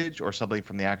news footage or something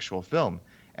from the actual film.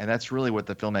 And that's really what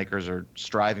the filmmakers are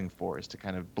striving for, is to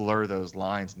kind of blur those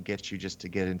lines and get you just to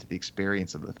get into the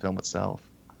experience of the film itself.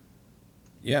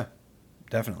 Yeah,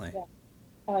 definitely. Yeah,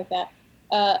 I like that.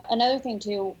 Another thing,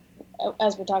 too,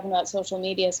 as we're talking about social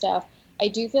media stuff, I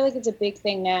do feel like it's a big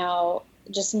thing now,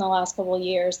 just in the last couple of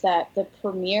years, that the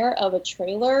premiere of a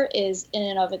trailer is in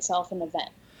and of itself an event.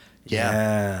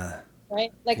 Yeah.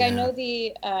 Right? Like, I know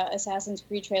the Assassin's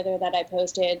Creed trailer that I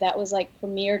posted, that was, like,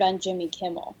 premiered on Jimmy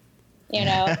Kimmel.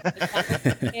 I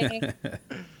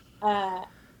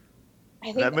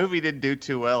think that movie didn't do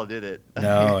too well, did it?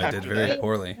 No, it did very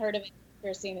poorly. Heard of it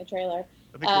after seeing the trailer.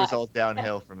 I think it was all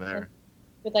downhill from there.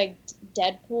 With like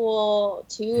Deadpool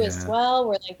 2 as well,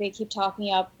 where like they keep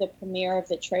talking up the premiere of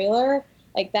the trailer.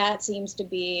 Like, that seems to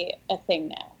be a thing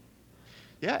now.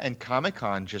 Yeah, and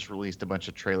Comic-Con just released a bunch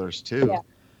of trailers too. Yeah.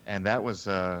 And that was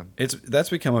that's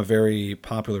become a very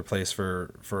popular place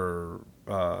for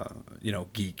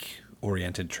geek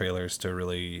oriented trailers to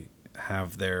really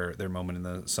have their moment in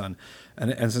the sun.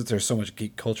 And since there's so much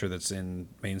geek culture that's in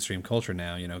mainstream culture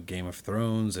now, Game of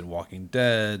Thrones and Walking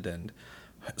Dead and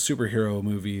superhero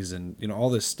movies and all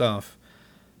this stuff,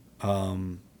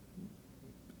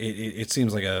 it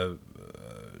seems like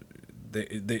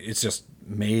it's just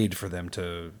made for them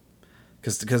to,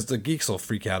 because the geeks will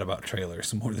freak out about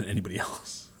trailers more than anybody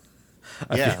else.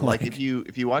 Yeah, like if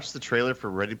you watch the trailer for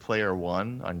Ready Player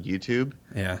One on YouTube,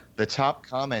 yeah, the top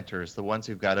commenters, the ones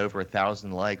who've got over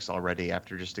 1,000 likes already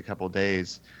after just a couple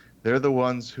days, they're the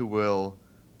ones who will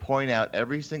point out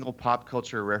every single pop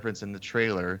culture reference in the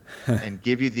trailer and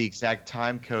give you the exact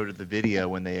time code of the video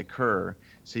when they occur,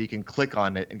 so you can click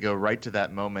on it and go right to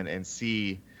that moment and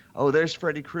see, oh, there's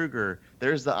Freddy Krueger,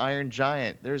 there's the Iron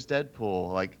Giant, there's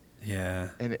Deadpool, like, yeah,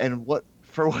 and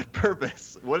for what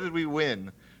purpose? What did we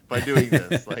win by doing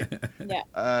this?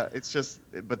 It's just,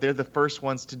 but they're the first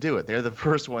ones to do it. They're the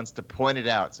first ones to point it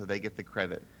out, so they get the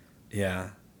credit. Yeah.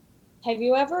 Have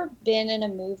you ever been in a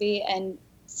movie and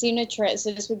seen a trailer?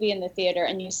 So this would be in the theater,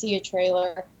 and you see a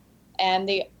trailer, and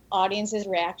the audience's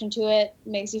reaction to it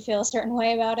makes you feel a certain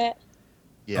way about it.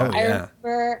 Yeah. Oh, I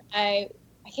remember, I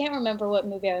can't remember what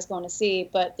movie I was going to see,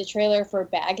 but the trailer for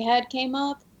Baghead came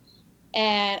up.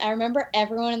 And I remember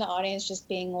everyone in the audience just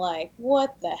being like,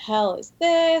 what the hell is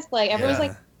this? Like, everyone's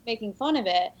like making fun of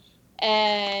it.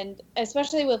 And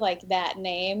especially with like that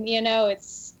name,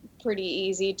 it's pretty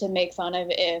easy to make fun of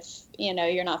if,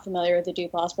 you're not familiar with the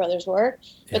Duplass brothers' work.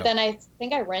 But then I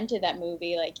think I rented that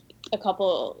movie like a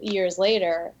couple years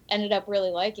later, ended up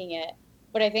really liking it.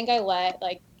 But I think I let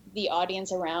like the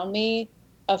audience around me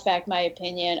affect my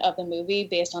opinion of the movie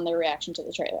based on their reaction to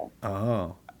the trailer.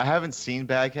 Oh. I haven't seen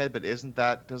Baghead, but doesn't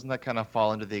that kind of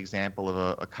fall into the example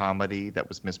of a comedy that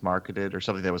was mismarketed, or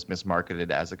something that was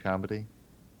mismarketed as a comedy?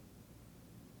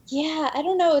 Yeah, I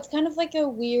don't know. It's kind of like a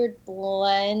weird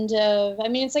blend of,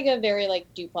 it's like a very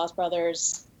like Duplass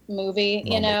brothers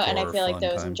movie, and I feel like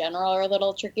those in general are a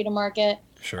little tricky to market.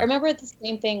 Sure. I remember the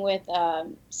same thing with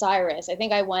Cyrus. I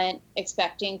think I went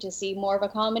expecting to see more of a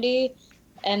comedy,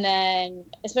 and then,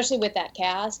 especially with that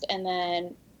cast, and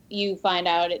then you find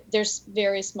out there's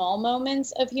very small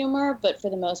moments of humor, but for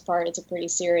the most part, it's a pretty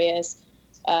serious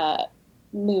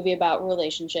movie about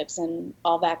relationships and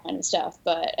all that kind of stuff.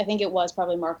 But I think it was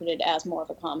probably marketed as more of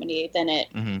a comedy than it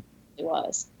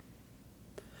was.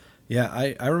 Yeah,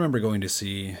 I remember going to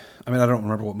see, I don't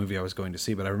remember what movie I was going to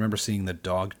see, but I remember seeing the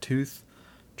Dogtooth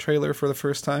trailer for the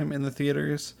first time in the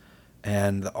theaters,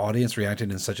 and the audience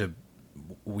reacted in such a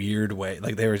weird way.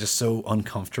 Like, they were just so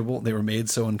uncomfortable. They were made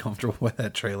so uncomfortable with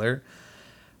that trailer.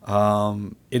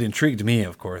 It intrigued me,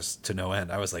 of course, to no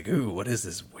end. I was like, ooh, what is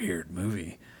this weird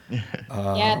movie? Yeah,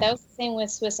 that was the same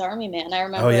with Swiss Army Man. I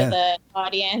remember the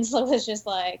audience was just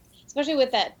like, especially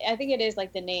with that, I think it is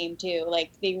like the name too.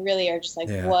 Like, they really are just like,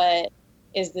 what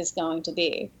is this going to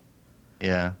be?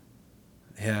 Yeah.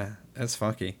 Yeah, that's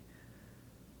funky.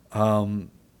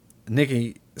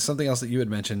 Nikki, something else that you had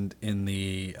mentioned in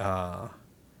the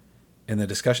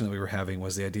discussion that we were having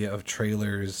was the idea of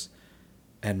trailers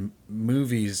and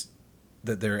movies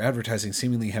that they're advertising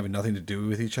seemingly having nothing to do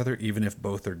with each other, even if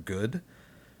both are good.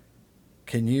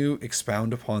 Can you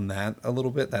expound upon that a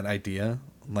little bit, that idea?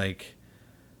 Like,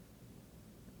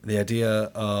 the idea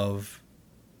of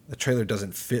the trailer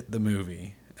doesn't fit the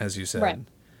movie, as you said. Right.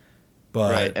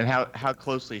 But, right, and how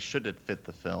closely should it fit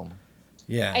the film?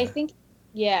 Yeah. I think,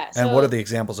 yeah. And what are the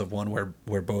examples of one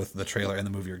where both the trailer and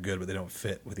the movie are good, but they don't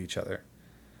fit with each other?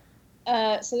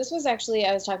 So this was actually,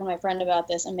 I was talking to my friend about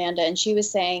this, Amanda, and she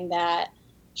was saying that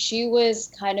she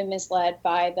was kind of misled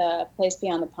by the Place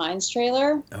Beyond the Pines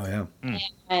trailer. Oh, yeah. Mm.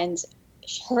 And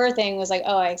her thing was like,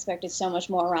 oh, I expected so much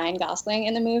more Ryan Gosling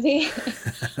in the movie.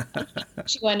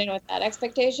 She went in with that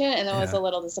expectation and then was a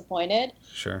little disappointed.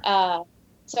 Sure.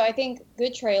 So I think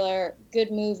good trailer,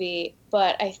 good movie,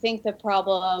 but I think the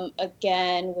problem,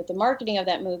 again, with the marketing of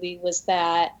that movie was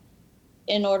that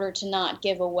in order to not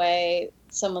give away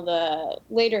some of the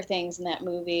later things in that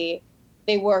movie,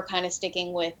 they were kind of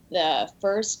sticking with the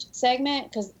first segment,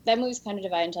 because that movie's kind of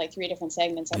divided into like 3 different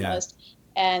segments almost.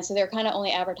 Yeah. And so they're kind of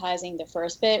only advertising the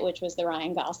first bit, which was the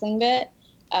Ryan Gosling bit.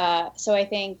 So I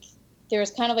think there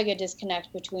was kind of like a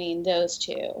disconnect between those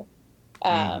two.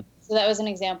 So that was an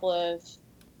example of,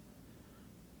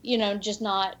 just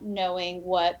not knowing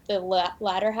what the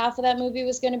latter half of that movie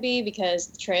was going to be, because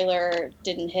the trailer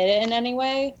didn't hit it in any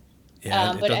way.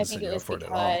 Yeah, but I think it was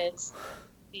because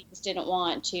they just didn't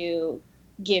want to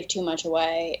give too much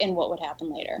away in what would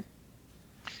happen later.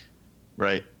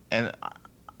 Right. And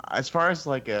as far as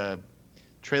like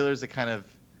trailers that kind of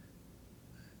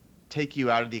take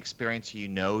you out of the experience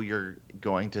you're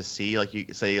going to see. Like you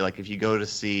say, like if you go to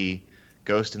see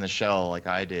Ghost in the Shell, like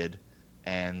I did,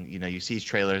 and you see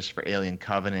trailers for Alien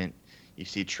Covenant, you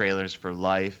see trailers for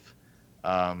Life,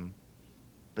 but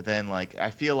then like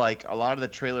I feel like a lot of the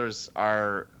trailers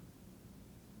are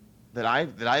that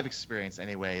I've experienced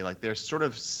anyway. Like they're sort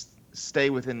of stay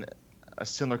within a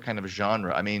similar kind of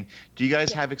genre. I mean, do you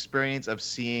guys have experience of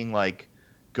seeing like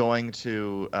going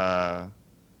to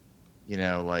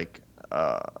like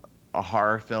a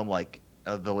horror film like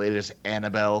the latest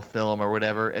Annabelle film or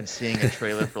whatever, and seeing a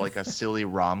trailer for like a silly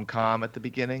rom-com at the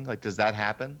beginning? Like, does that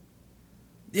happen?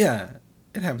 Yeah,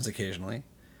 it happens occasionally.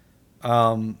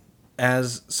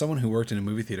 As someone who worked in a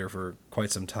movie theater for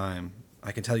quite some time,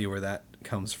 I can tell you where that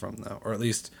comes from, though, or at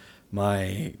least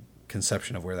my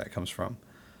conception of where that comes from.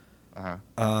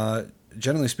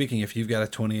 Generally speaking, if you've got a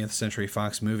 20th Century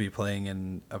Fox movie playing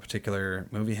in a particular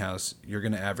movie house, you're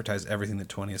going to advertise everything that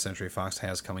 20th Century Fox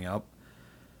has coming up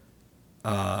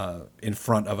in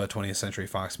front of a 20th Century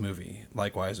Fox movie.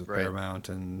 Likewise with Paramount,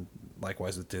 and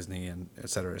likewise with Disney, and et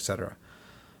cetera, et cetera.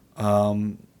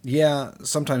 Yeah,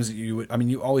 sometimes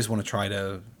you always want to try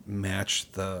to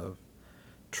match the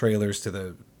trailers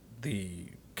to the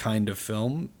kind of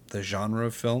film, the genre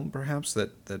of film, perhaps,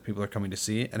 that people are coming to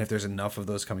see. And if there's enough of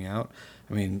those coming out,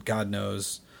 I mean, God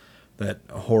knows that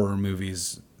horror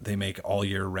movies, they make all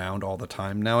year round all the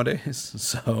time nowadays.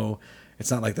 So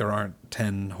it's not like there aren't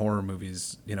 10 horror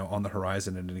movies, on the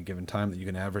horizon at any given time that you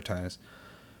can advertise.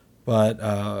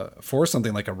 But for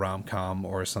something like a rom-com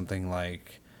or something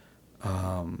like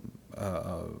a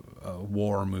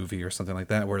war movie or something like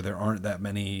that, where there aren't that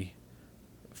many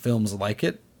films like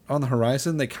it on the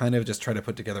horizon, they kind of just try to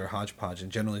put together a hodgepodge.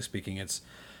 And generally speaking, it's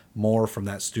more from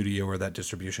that studio or that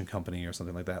distribution company or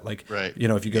something like that. Like,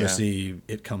 if you go to see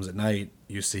It Comes at Night,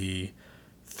 you see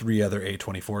 3 other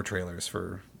A24 trailers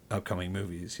for upcoming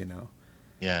movies,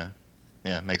 Yeah,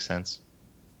 makes sense.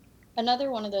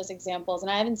 Another one of those examples, and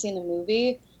I haven't seen the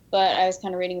movie, but I was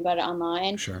kind of reading about it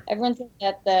online. Sure. Everyone thinks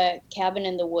that the Cabin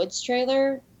in the Woods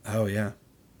trailer, oh yeah,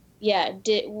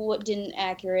 didn't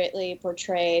accurately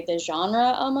portray the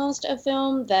genre almost of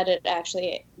film that it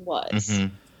actually was.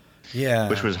 Mm-hmm. Yeah,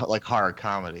 which was like horror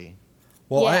comedy.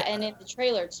 Well, and in the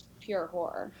trailer, it's pure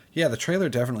horror. Yeah, the trailer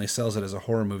definitely sells it as a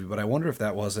horror movie, but I wonder if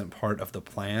that wasn't part of the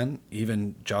plan,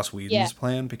 even Joss Whedon's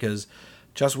plan, because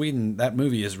Joss Whedon, that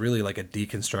movie is really like a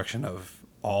deconstruction of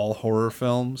all horror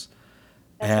films.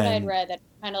 That's what I'd read, that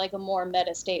kind of like a more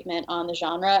meta statement on the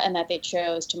genre, and that they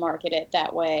chose to market it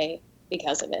that way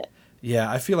because of it. Yeah,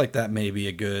 I feel like that may be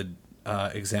a good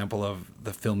example of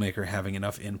the filmmaker having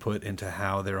enough input into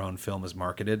how their own film is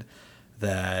marketed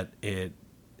that it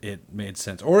made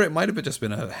sense. Or it might have just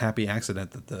been a happy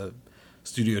accident that the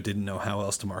studio didn't know how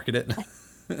else to market it,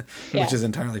 which is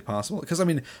entirely possible. Because, I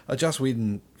mean, a Joss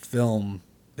Whedon film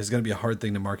is going to be a hard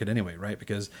thing to market anyway, right?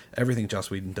 Because everything Joss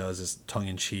Whedon does is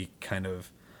tongue-in-cheek kind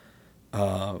of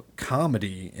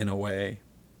comedy in a way,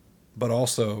 but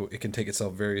also it can take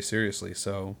itself very seriously.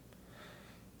 So,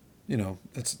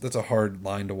 that's a hard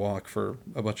line to walk for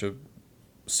a bunch of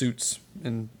suits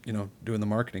and, doing the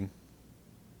marketing.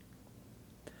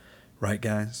 Right,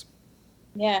 guys?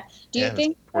 Yeah. Do you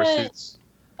think the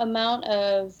amount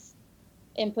of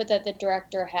input that the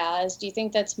director has, do you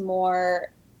think that's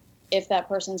more if that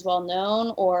person's well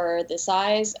known, or the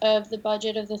size of the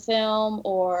budget of the film,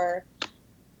 or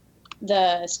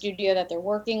the studio that they're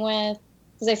working with?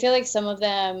 Because I feel like some of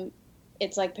them,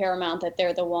 it's like Paramount, that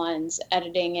they're the ones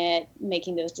editing it,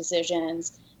 making those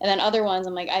decisions. And then other ones,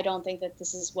 I'm like, I don't think that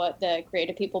this is what the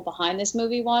creative people behind this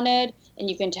movie wanted. And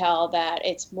you can tell that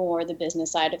it's more the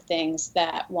business side of things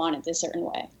that want it this certain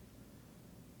way.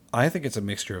 I think it's a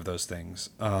mixture of those things.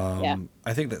 I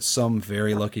think that some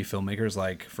very lucky filmmakers,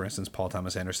 like, for instance, Paul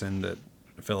Thomas Anderson, that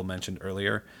Phil mentioned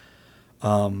earlier,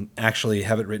 actually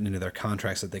have it written into their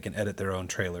contracts that they can edit their own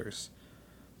trailers.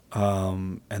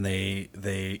 And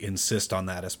they insist on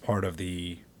that as part of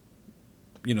the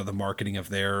marketing of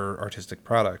their artistic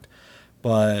product.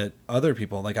 But other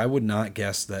people, like, I would not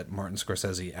guess that Martin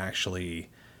Scorsese actually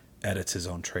edits his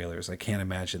own trailers. I can't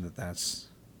imagine that that's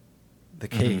the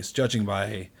case, judging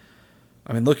by,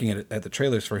 looking at the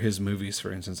trailers for his movies,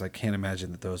 for instance, I can't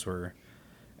imagine that those were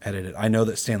edited. I know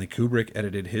that Stanley Kubrick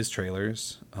edited his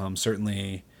trailers.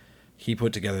 Certainly he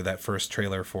put together that first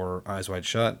trailer for Eyes Wide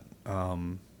Shut,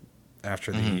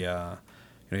 after the,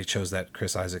 he chose that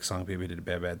Chris Isaak song, Baby Did a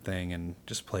Bad Bad Thing, and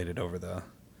just played it over the,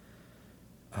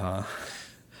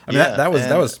 that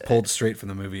was pulled straight from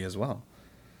the movie as well.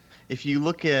 If you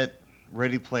look at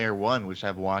Ready Player One, which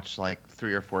I've watched like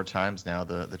 3 or 4 times now,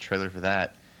 the trailer for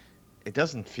that, it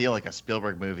doesn't feel like a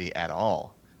Spielberg movie at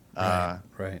all.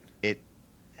 Right.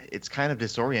 It's kind of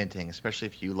disorienting, especially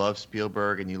if you love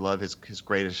Spielberg and you love his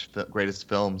greatest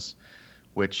films,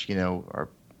 which are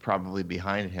probably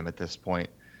behind him at this point.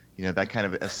 That kind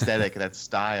of aesthetic, that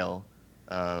style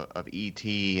of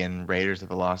E.T. and Raiders of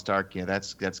the Lost Ark,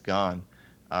 that's gone.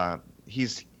 He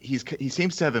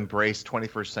seems to have embraced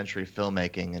 21st century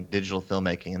filmmaking and digital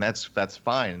filmmaking, and that's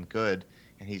fine and good.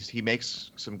 And he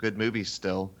makes some good movies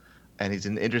still, and he's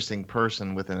an interesting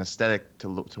person with an aesthetic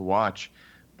to watch.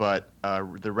 But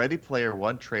the Ready Player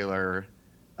One trailer,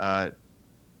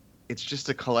 it's just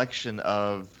a collection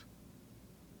of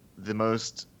the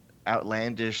most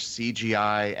outlandish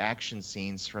CGI action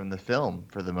scenes from the film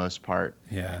for the most part.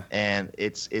 Yeah. And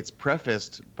it's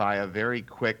prefaced by a very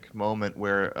quick moment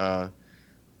where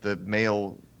the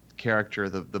male character,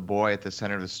 the boy at the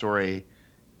center of the story,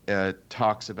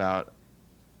 talks about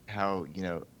how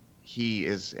he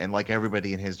is, and like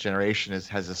everybody in his generation,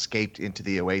 has escaped into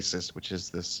the Oasis, which is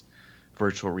this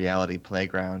virtual reality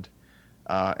playground,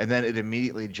 and then it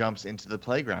immediately jumps into the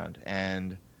playground.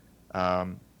 And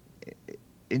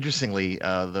interestingly,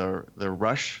 the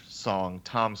Rush song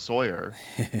 "Tom Sawyer"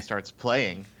 starts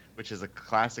playing, which is a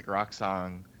classic rock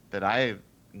song that I've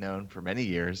known for many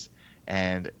years,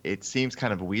 and it seems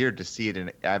kind of weird to see it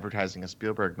in advertising a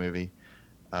Spielberg movie.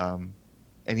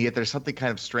 And yet there's something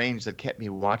kind of strange that kept me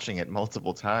watching it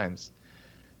multiple times.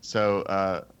 So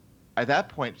at that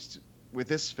point, with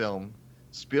this film,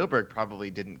 Spielberg probably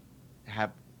didn't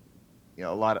have a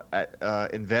lot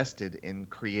invested in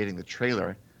creating the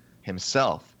trailer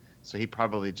himself. So he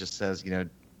probably just says,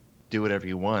 do whatever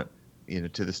you want,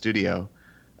 to the studio.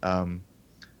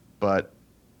 But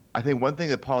I think one thing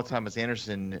that Paul Thomas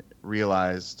Anderson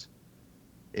realized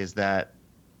is that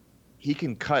he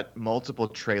can cut multiple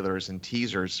trailers and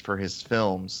teasers for his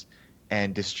films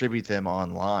and distribute them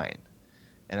online.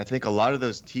 And I think a lot of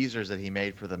those teasers that he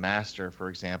made for The Master, for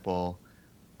example,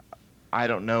 I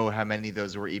don't know how many of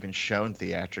those were even shown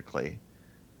theatrically.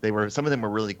 Some of them were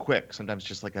really quick, sometimes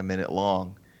just like a minute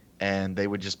long, and they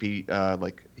would just be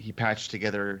like he patched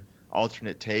together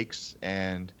alternate takes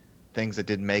and things that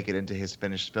didn't make it into his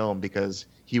finished film because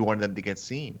he wanted them to get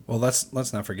seen. Well, let's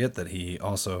not forget that he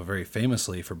also very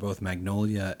famously, for both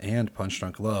Magnolia and Punch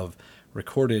Drunk Love,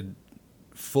 recorded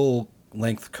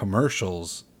full-length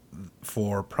commercials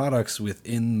for products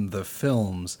within the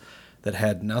films that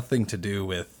had nothing to do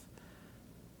with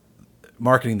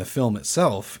marketing the film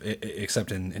itself,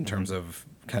 except in terms of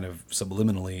kind of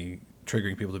subliminally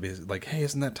triggering people to be like, hey,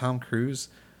 isn't that Tom Cruise?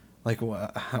 Like,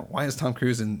 why is Tom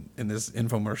Cruise in this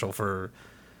infomercial for,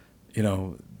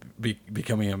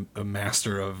 becoming a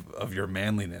master of your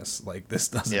manliness? Like, this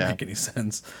doesn't make any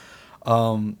sense.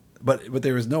 But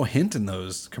there was no hint in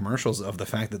those commercials of the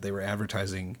fact that they were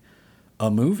advertising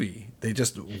a movie. They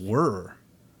just were.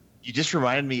 You just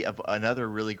reminded me of another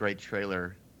really great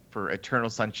trailer for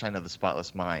Eternal Sunshine of the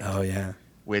Spotless Mind. Oh, yeah.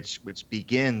 Which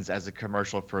begins as a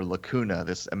commercial for Lacuna,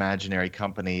 this imaginary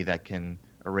company that can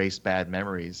erase bad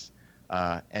memories.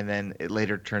 And then it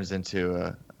later turns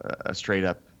into a straight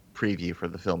up preview for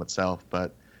the film itself.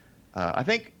 But I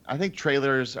think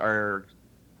trailers are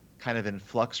kind of in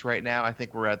flux right now. I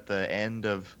think we're at the end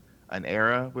of an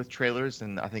era with trailers,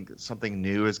 and I think something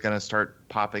new is going to start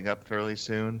popping up fairly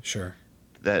soon. Sure.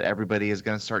 That everybody is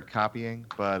going to start copying.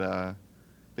 But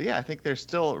yeah, I think they're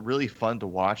still really fun to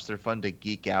watch. They're fun to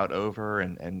geek out over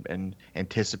and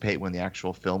anticipate when the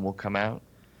actual film will come out.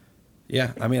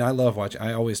 Yeah, I mean, I love watching.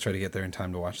 I always try to get there in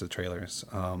time to watch the trailers.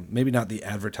 Maybe not the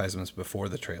advertisements before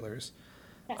the trailers,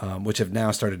 which have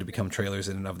now started to become trailers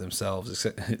in and of themselves,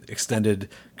 extended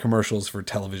commercials for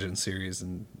television series,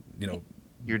 and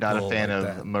You're not a fan like of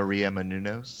that. Maria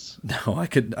Menounos? No, I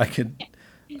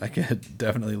could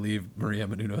definitely leave Maria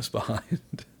Menounos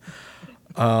behind.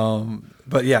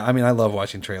 But yeah, I mean, I love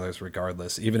watching trailers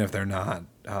regardless, even if they're not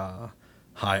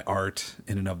high art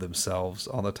in and of themselves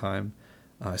all the time.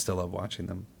 I still love watching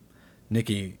them.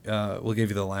 Nikki, we'll give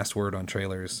you the last word on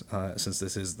trailers, since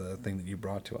this is the thing that you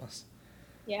brought to us.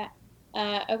 Yeah.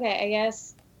 Okay, I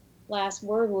guess last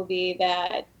word will be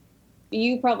that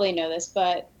you probably know this,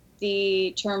 but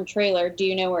the term trailer, do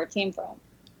you know where it came from?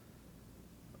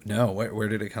 No, where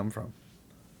did it come from?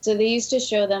 So they used to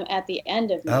show them at the end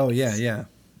of movies. Oh, yeah.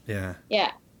 Yeah.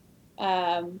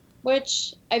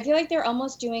 Which I feel like they're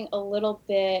almost doing a little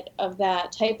bit of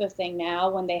that type of thing now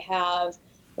when they have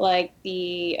like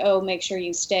make sure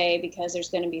you stay because there's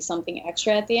going to be something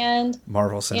extra at the end.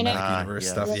 Marvel Cinematic Universe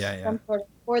stuff, yeah.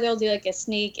 Or they'll do like a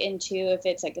sneak into, if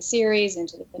it's like a series,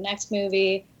 into the next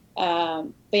movie.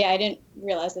 But yeah, I didn't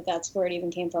realize that that's where it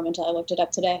even came from until I looked it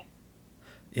up today.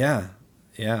 Yeah.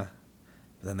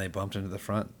 Then they bumped into the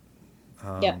front.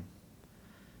 Yeah.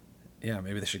 Yeah,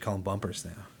 maybe they should call them bumpers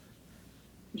now.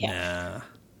 Yeah.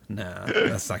 Nah,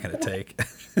 that's not going to take.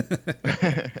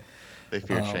 They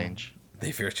fear change.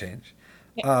 They fear change.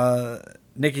 Yeah.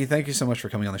 Nikki, thank you so much for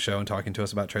coming on the show and talking to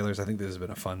us about trailers. I think this has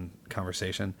been a fun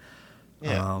conversation.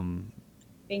 Yeah.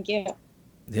 Thank you.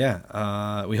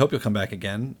 Yeah. We hope you'll come back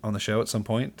again on the show at some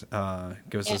point.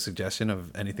 Give us a suggestion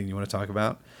of anything you want to talk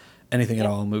about. Anything at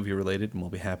all movie related, and we'll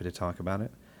be happy to talk about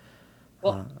it.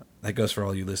 Cool. That goes for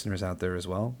all you listeners out there as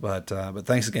well. But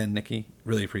thanks again, Nikki.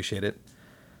 Really appreciate it.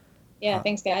 Yeah,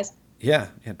 thanks, guys. Yeah,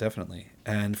 definitely.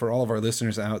 And for all of our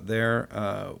listeners out there,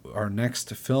 our next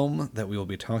film that we will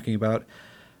be talking about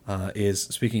is,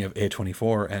 speaking of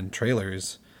A24 and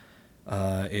trailers,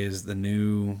 is the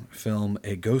new film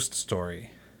A Ghost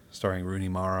Story, starring Rooney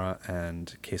Mara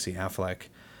and Casey Affleck,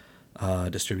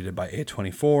 distributed by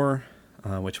A24,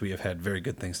 which we have had very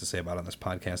good things to say about on this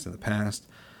podcast in the past.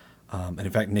 And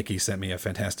in fact, Nikki sent me a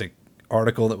fantastic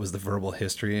article that was the oral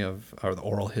history of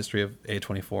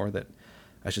A24 that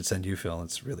I should send you, Phil.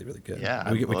 It's really, really good.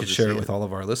 Yeah, we could share it with all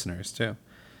of our listeners too.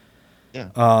 Yeah.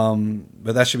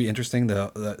 But that should be interesting.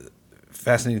 The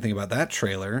fascinating thing about that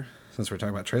trailer, since we're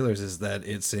talking about trailers, is that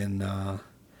it's in,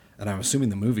 and I'm assuming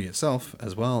the movie itself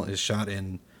as well is shot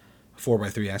in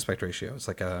 4:3 aspect ratio. It's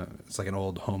like an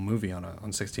old home movie on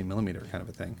 16mm kind of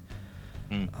a thing.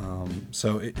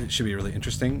 So it should be really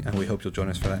interesting, and we hope you'll join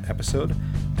us for that episode,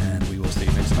 and we will see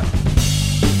you next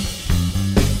time.